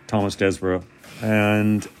Lambert, Thomas Desborough.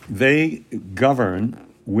 And they govern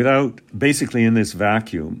without, basically in this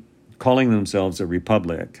vacuum, calling themselves a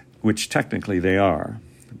republic, which technically they are,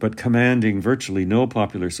 but commanding virtually no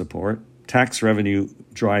popular support. Tax revenue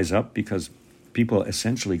dries up because people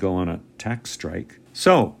essentially go on a tax strike.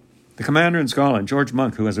 So, the commander in Scotland, George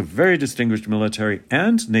Monk, who has a very distinguished military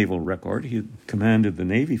and naval record, he had commanded the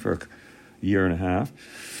Navy for a year and a half,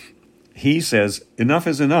 he says, enough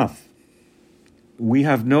is enough. We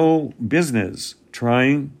have no business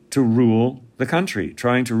trying to rule the country,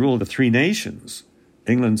 trying to rule the three nations,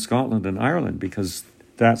 England, Scotland, and Ireland, because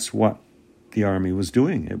that's what the army was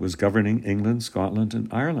doing. It was governing England, Scotland, and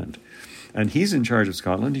Ireland. And he's in charge of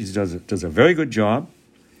Scotland. He does a very good job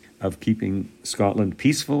of keeping Scotland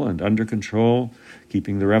peaceful and under control,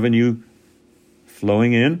 keeping the revenue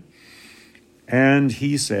flowing in. And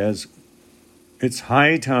he says, it's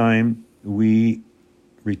high time we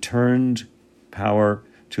returned power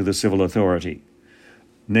to the civil authority,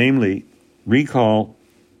 namely, recall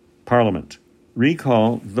Parliament,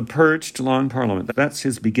 recall the purged Long Parliament. That's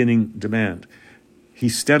his beginning demand. He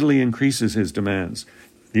steadily increases his demands.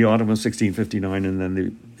 The autumn of 1659 and then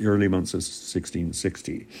the early months of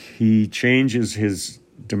 1660. He changes his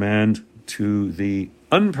demand to the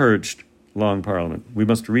unpurged Long Parliament. We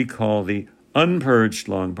must recall the unpurged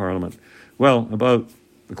Long Parliament. Well, about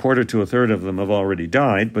a quarter to a third of them have already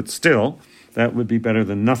died, but still, that would be better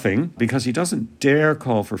than nothing, because he doesn't dare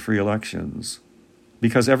call for free elections,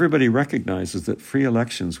 because everybody recognizes that free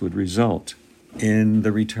elections would result in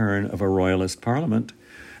the return of a royalist parliament,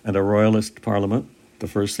 and a royalist parliament, the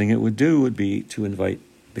first thing it would do would be to invite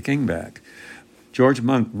the king back. George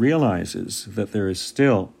Monk realizes that there is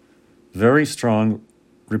still very strong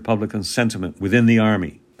Republican sentiment within the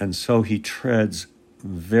army, and so he treads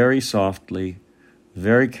very softly,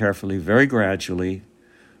 very carefully, very gradually,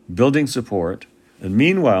 building support. And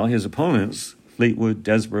meanwhile, his opponents, Fleetwood,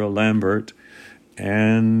 Desborough, Lambert,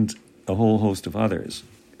 and a whole host of others,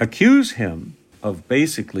 accuse him of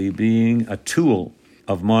basically being a tool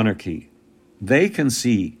of monarchy. They can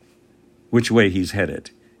see which way he's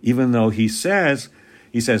headed, even though he says,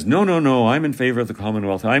 no, I'm in favor of the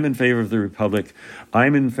Commonwealth, I'm in favor of the Republic,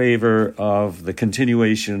 I'm in favor of the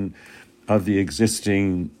continuation of the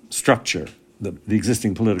existing structure, the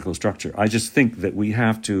existing political structure. I just think that we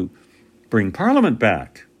have to bring Parliament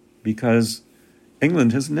back because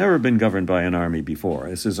England has never been governed by an army before.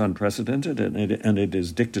 This is unprecedented and it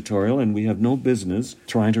is dictatorial, and we have no business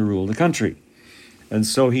trying to rule the country. And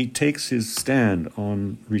so he takes his stand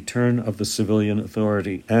on return of the civilian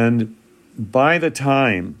authority. And by the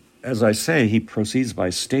time, as I say, he proceeds by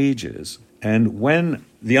stages. And when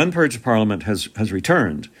the unpurged Parliament has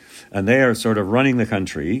returned, and they are sort of running the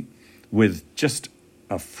country with just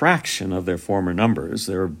a fraction of their former numbers,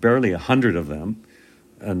 there are barely 100 of them,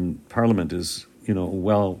 and Parliament is,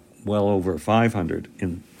 well over 500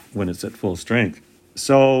 when it's at full strength.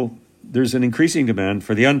 So there's an increasing demand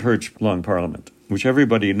for the unpurged Long Parliament, which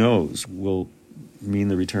everybody knows will mean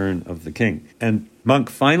the return of the king. And Monk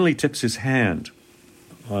finally tips his hand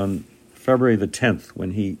on February the 10th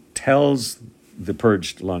when he tells the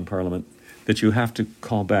purged Long Parliament that you have to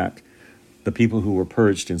call back the people who were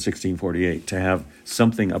purged in 1648 to have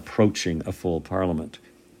something approaching a full parliament.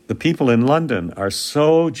 The people in London are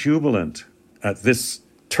so jubilant at this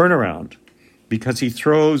turnaround because he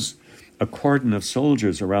throws a cordon of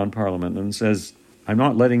soldiers around Parliament and says, I'm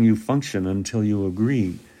not letting you function until you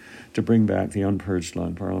agree to bring back the unpurged law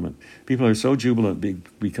in Parliament. People are so jubilant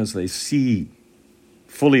because they see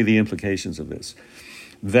fully the implications of this,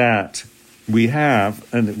 that we have,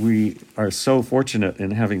 and we are so fortunate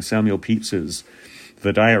in having Samuel Pepys's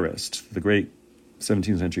The Diarist, the great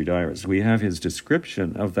 17th century diarist. We have his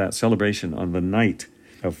description of that celebration on the night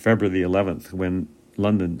of February the 11th, when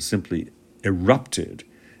London simply erupted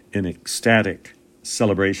in ecstatic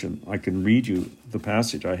celebration. I can read you the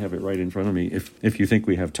passage. I have it right in front of me if you think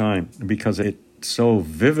we have time, because it so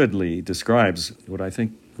vividly describes what I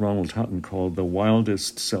think Ronald Hutton called the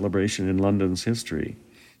wildest celebration in London's history.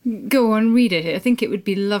 Go on, read it. I think it would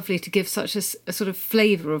be lovely to give such a sort of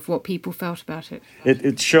flavour of what people felt about it.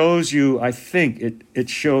 It shows you, I think, it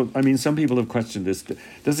shows, I mean, some people have questioned this.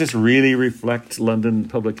 Does this really reflect London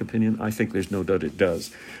public opinion? I think there's no doubt it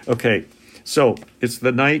does. Okay, so it's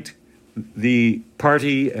the night the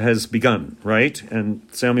party has begun, right? And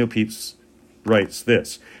Samuel Pepys writes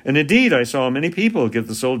this. And indeed, I saw many people give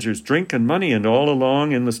the soldiers drink and money, and all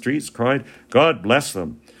along in the streets cried, God bless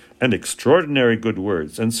them, and extraordinary good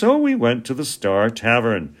words. And so we went to the Star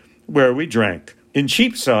Tavern, where we drank. In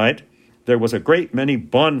Cheapside, there was a great many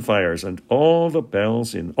bonfires, and all the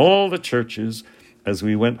bells in all the churches as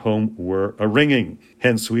we went home were a-ringing.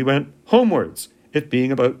 Hence we went homewards, it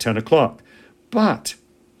being about 10 o'clock. But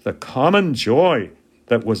the common joy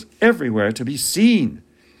that was everywhere to be seen,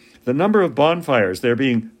 the number of bonfires, there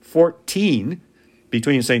being 14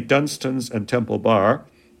 between St. Dunstan's and Temple Bar,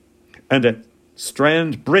 and at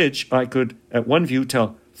Strand Bridge, I could, at one view,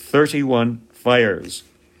 tell 31 fires.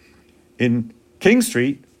 In King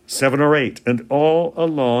Street, 7 or 8, and all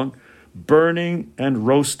along, burning and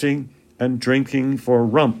roasting and drinking for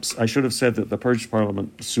rumps. I should have said that the Purged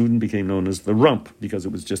Parliament soon became known as the Rump, because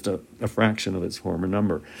it was just a fraction of its former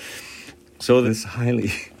number. So this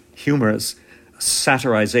highly humorous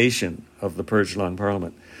satirization of the Purged Long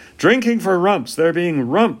Parliament. Drinking for rumps, there being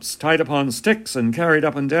rumps tied upon sticks and carried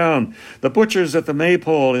up and down. The butchers at the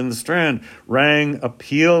Maypole in the Strand rang a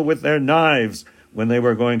peal with their knives when they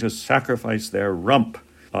were going to sacrifice their rump.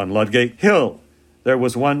 On Ludgate Hill, there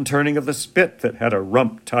was one turning of the spit that had a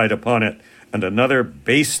rump tied upon it, and another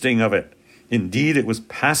basting of it. Indeed, it was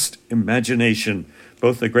past imagination,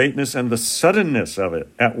 both the greatness and the suddenness of it.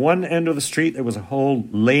 At one end of the street, there was a whole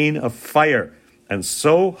lane of fire, and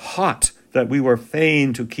so hot that we were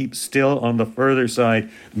fain to keep still on the further side,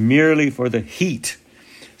 merely for the heat.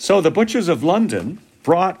 So the butchers of London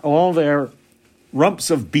brought all their rumps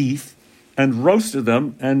of beef and roasted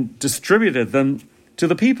them and distributed them to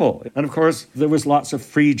the people. And of course, there was lots of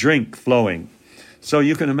free drink flowing. So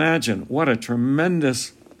you can imagine what a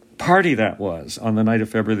tremendous party that was on the night of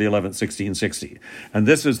February the 11th, 1660. And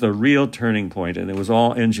this is the real turning point, and it was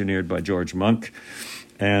all engineered by George Monk.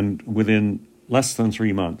 And within less than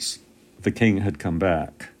 3 months, the king had come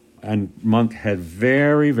back. And Monk had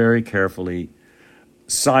very, very carefully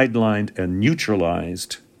sidelined and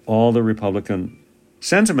neutralized all the Republican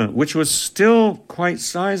sentiment, which was still quite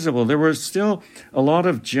sizable. There were still a lot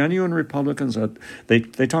of genuine Republicans. They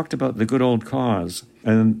talked about the good old cause,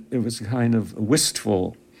 and it was kind of a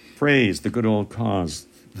wistful phrase, the good old cause,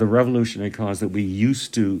 the revolutionary cause that we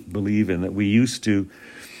used to believe in, that we used to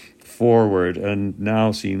forward, and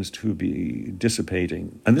now seems to be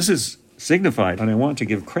dissipating. And this is signified, and I want to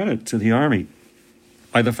give credit to the army,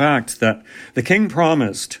 by the fact that the king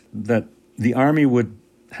promised that the army would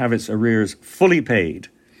have its arrears fully paid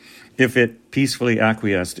if it peacefully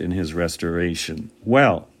acquiesced in his restoration.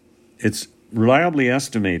 Well, it's reliably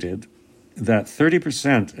estimated that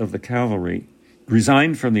 30% of the cavalry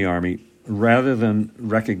resigned from the army rather than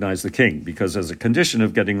recognize the king, because as a condition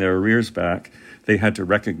of getting their arrears back, they had to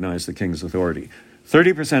recognize the king's authority.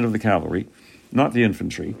 30% of the cavalry, not the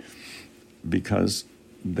infantry, because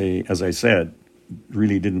they, as I said,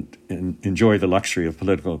 really didn't enjoy the luxury of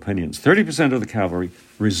political opinions. 30% of the cavalry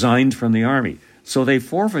resigned from the army. So they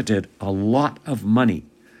forfeited a lot of money,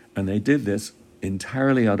 and they did this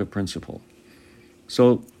entirely out of principle.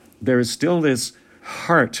 So there is still this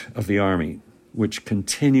heart of the army which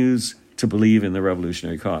continues to believe in the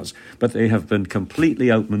revolutionary cause, but they have been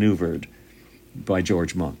completely outmaneuvered by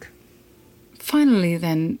George Monk. Finally,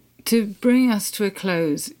 then, to bring us to a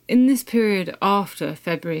close, in this period after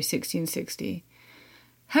February 1660,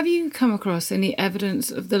 have you come across any evidence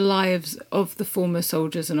of the lives of the former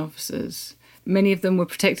soldiers and officers? Many of them were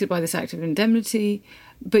protected by this Act of Indemnity,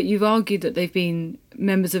 but you've argued that they've been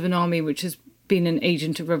members of an army which has been an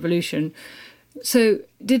agent of revolution. So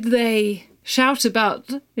did they shout about,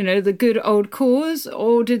 the good old cause,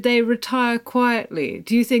 or did they retire quietly?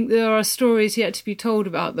 Do you think there are stories yet to be told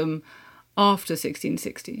about them after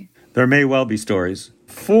 1660? There may well be stories.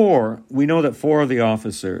 We know that 4 of the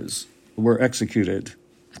officers were executed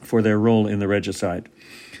for their role in the regicide.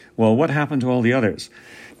 Well, what happened to all the others?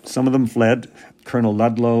 Some of them fled. Colonel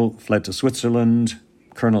Ludlow fled to Switzerland.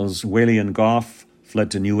 Colonels Whaley and Gough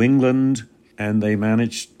fled to New England, and they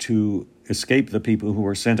managed to escape the people who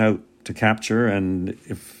were sent out to capture and,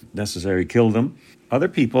 if necessary, kill them. Other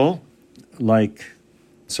people, like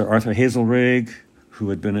Sir Arthur Hazelrig, who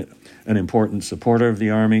had been an important supporter of the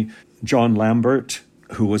army, John Lambert,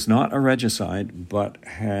 who was not a regicide, but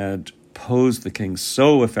had opposed the king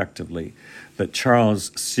so effectively that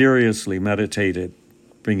Charles seriously meditated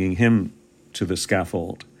bringing him to the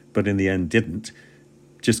scaffold, but in the end didn't,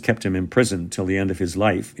 just kept him in prison till the end of his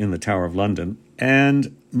life in the Tower of London.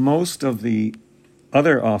 And most of the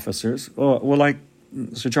other officers, like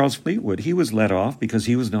Sir Charles Fleetwood, he was let off because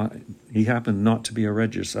he happened not to be a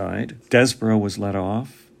regicide. Desborough was let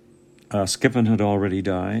off. Skippon had already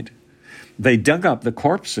died. They dug up the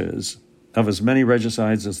corpses of as many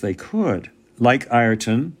regicides as they could, like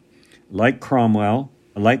Ireton, like Cromwell,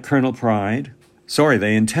 like Colonel Pride.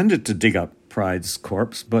 They intended to dig up Pride's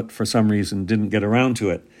corpse, but for some reason didn't get around to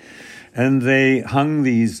it. And they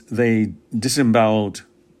disemboweled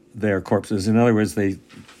their corpses. In other words, they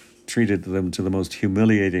treated them to the most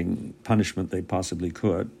humiliating punishment they possibly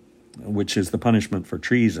could, which is the punishment for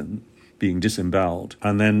treason, being disemboweled,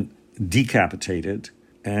 and then decapitated,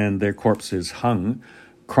 and their corpses hung.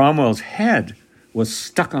 Cromwell's head was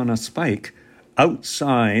stuck on a spike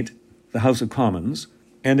outside the House of Commons,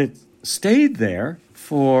 and it stayed there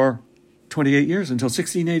for 28 years until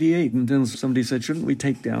 1688, and then somebody said, shouldn't we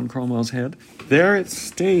take down Cromwell's head? There it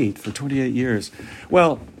stayed for 28 years.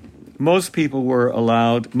 Well, most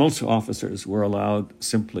officers were allowed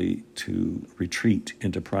simply to retreat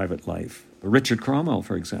into private life. Richard Cromwell,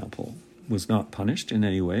 for example, was not punished in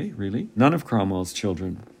any way, really. None of Cromwell's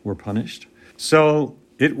children were punished. So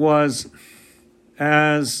it was,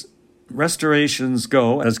 as restorations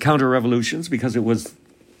go, as counter-revolutions, because it was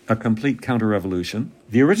a complete counter-revolution.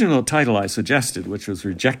 The original title I suggested, which was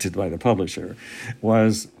rejected by the publisher,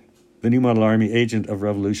 was The New Model Army Agent of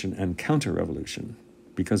Revolution and Counter-Revolution,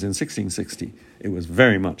 because in 1660 it was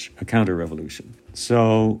very much a counter-revolution.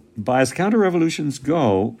 So, as counter-revolutions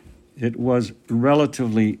go, it was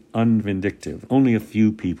relatively unvindictive. Only a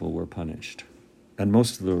few people were punished, and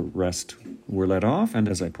most of the rest were let off, and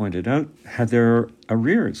as I pointed out, had their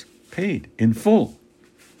arrears paid in full.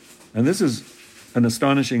 And this is an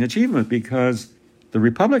astonishing achievement because the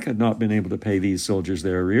Republic had not been able to pay these soldiers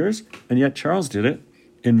their arrears, and yet Charles did it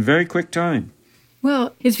in very quick time.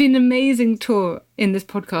 Well, it's been an amazing tour in this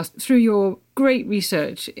podcast through your great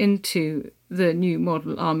research into the new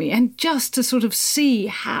model army, and just to sort of see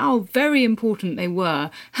how very important they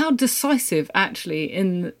were, how decisive actually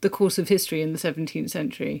in the course of history in the 17th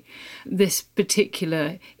century this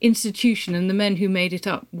particular institution and the men who made it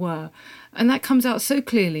up were. And that comes out so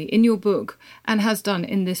clearly in your book and has done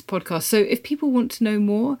in this podcast. So if people want to know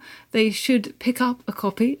more, they should pick up a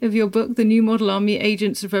copy of your book, The New Model Army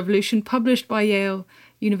Agents of Revolution, published by Yale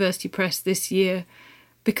University Press this year,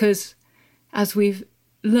 because as we've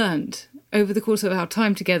learned over the course of our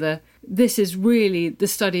time together, this is really the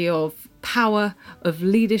study of power, of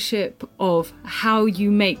leadership, of how you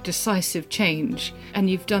make decisive change. And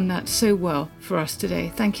you've done that so well for us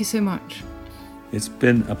today. Thank you so much. It's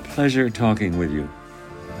been a pleasure talking with you.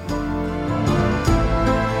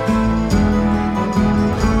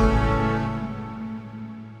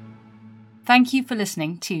 Thank you for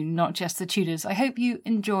listening to Not Just the Tudors. I hope you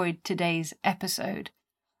enjoyed today's episode.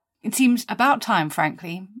 It seems about time,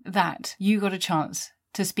 frankly, that you got a chance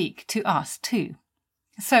to speak to us too.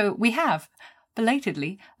 So we have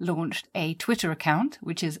belatedly launched a Twitter account,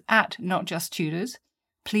 which is @NotJustTudors.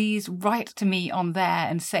 Please write to me on there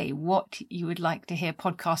and say what you would like to hear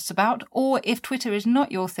podcasts about. Or if Twitter is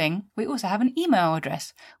not your thing, we also have an email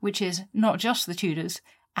address, which is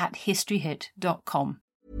notjustthetudors@historyhit.com.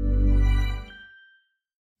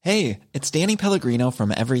 Hey, it's Danny Pellegrino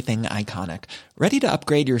from Everything Iconic. Ready to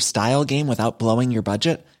upgrade your style game without blowing your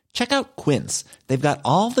budget? Check out Quince. They've got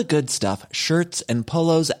all the good stuff, shirts and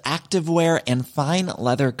polos, activewear, and fine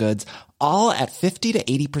leather goods, all at 50 to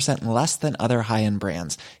 80% less than other high-end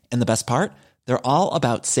brands. And the best part? They're all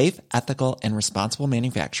about safe, ethical, and responsible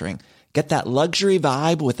manufacturing. Get that luxury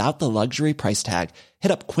vibe without the luxury price tag.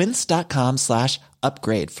 Hit up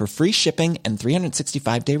quince.com/upgrade for free shipping and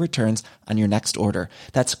 365-day returns on your next order.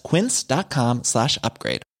 That's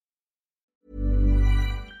quince.com/upgrade.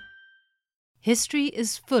 History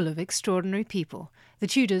is full of extraordinary people, the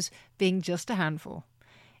Tudors being just a handful.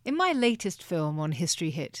 In my latest film on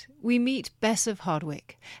History Hit, we meet Bess of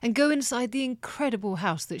Hardwick and go inside the incredible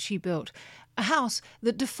house that she built, a house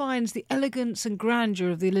that defines the elegance and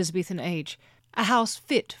grandeur of the Elizabethan age, a house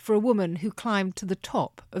fit for a woman who climbed to the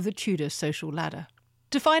top of the Tudor social ladder.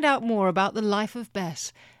 To find out more about the life of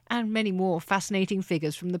Bess and many more fascinating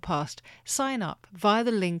figures from the past, sign up via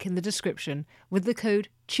the link in the description with the code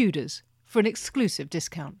TUDORS for an exclusive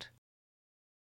discount.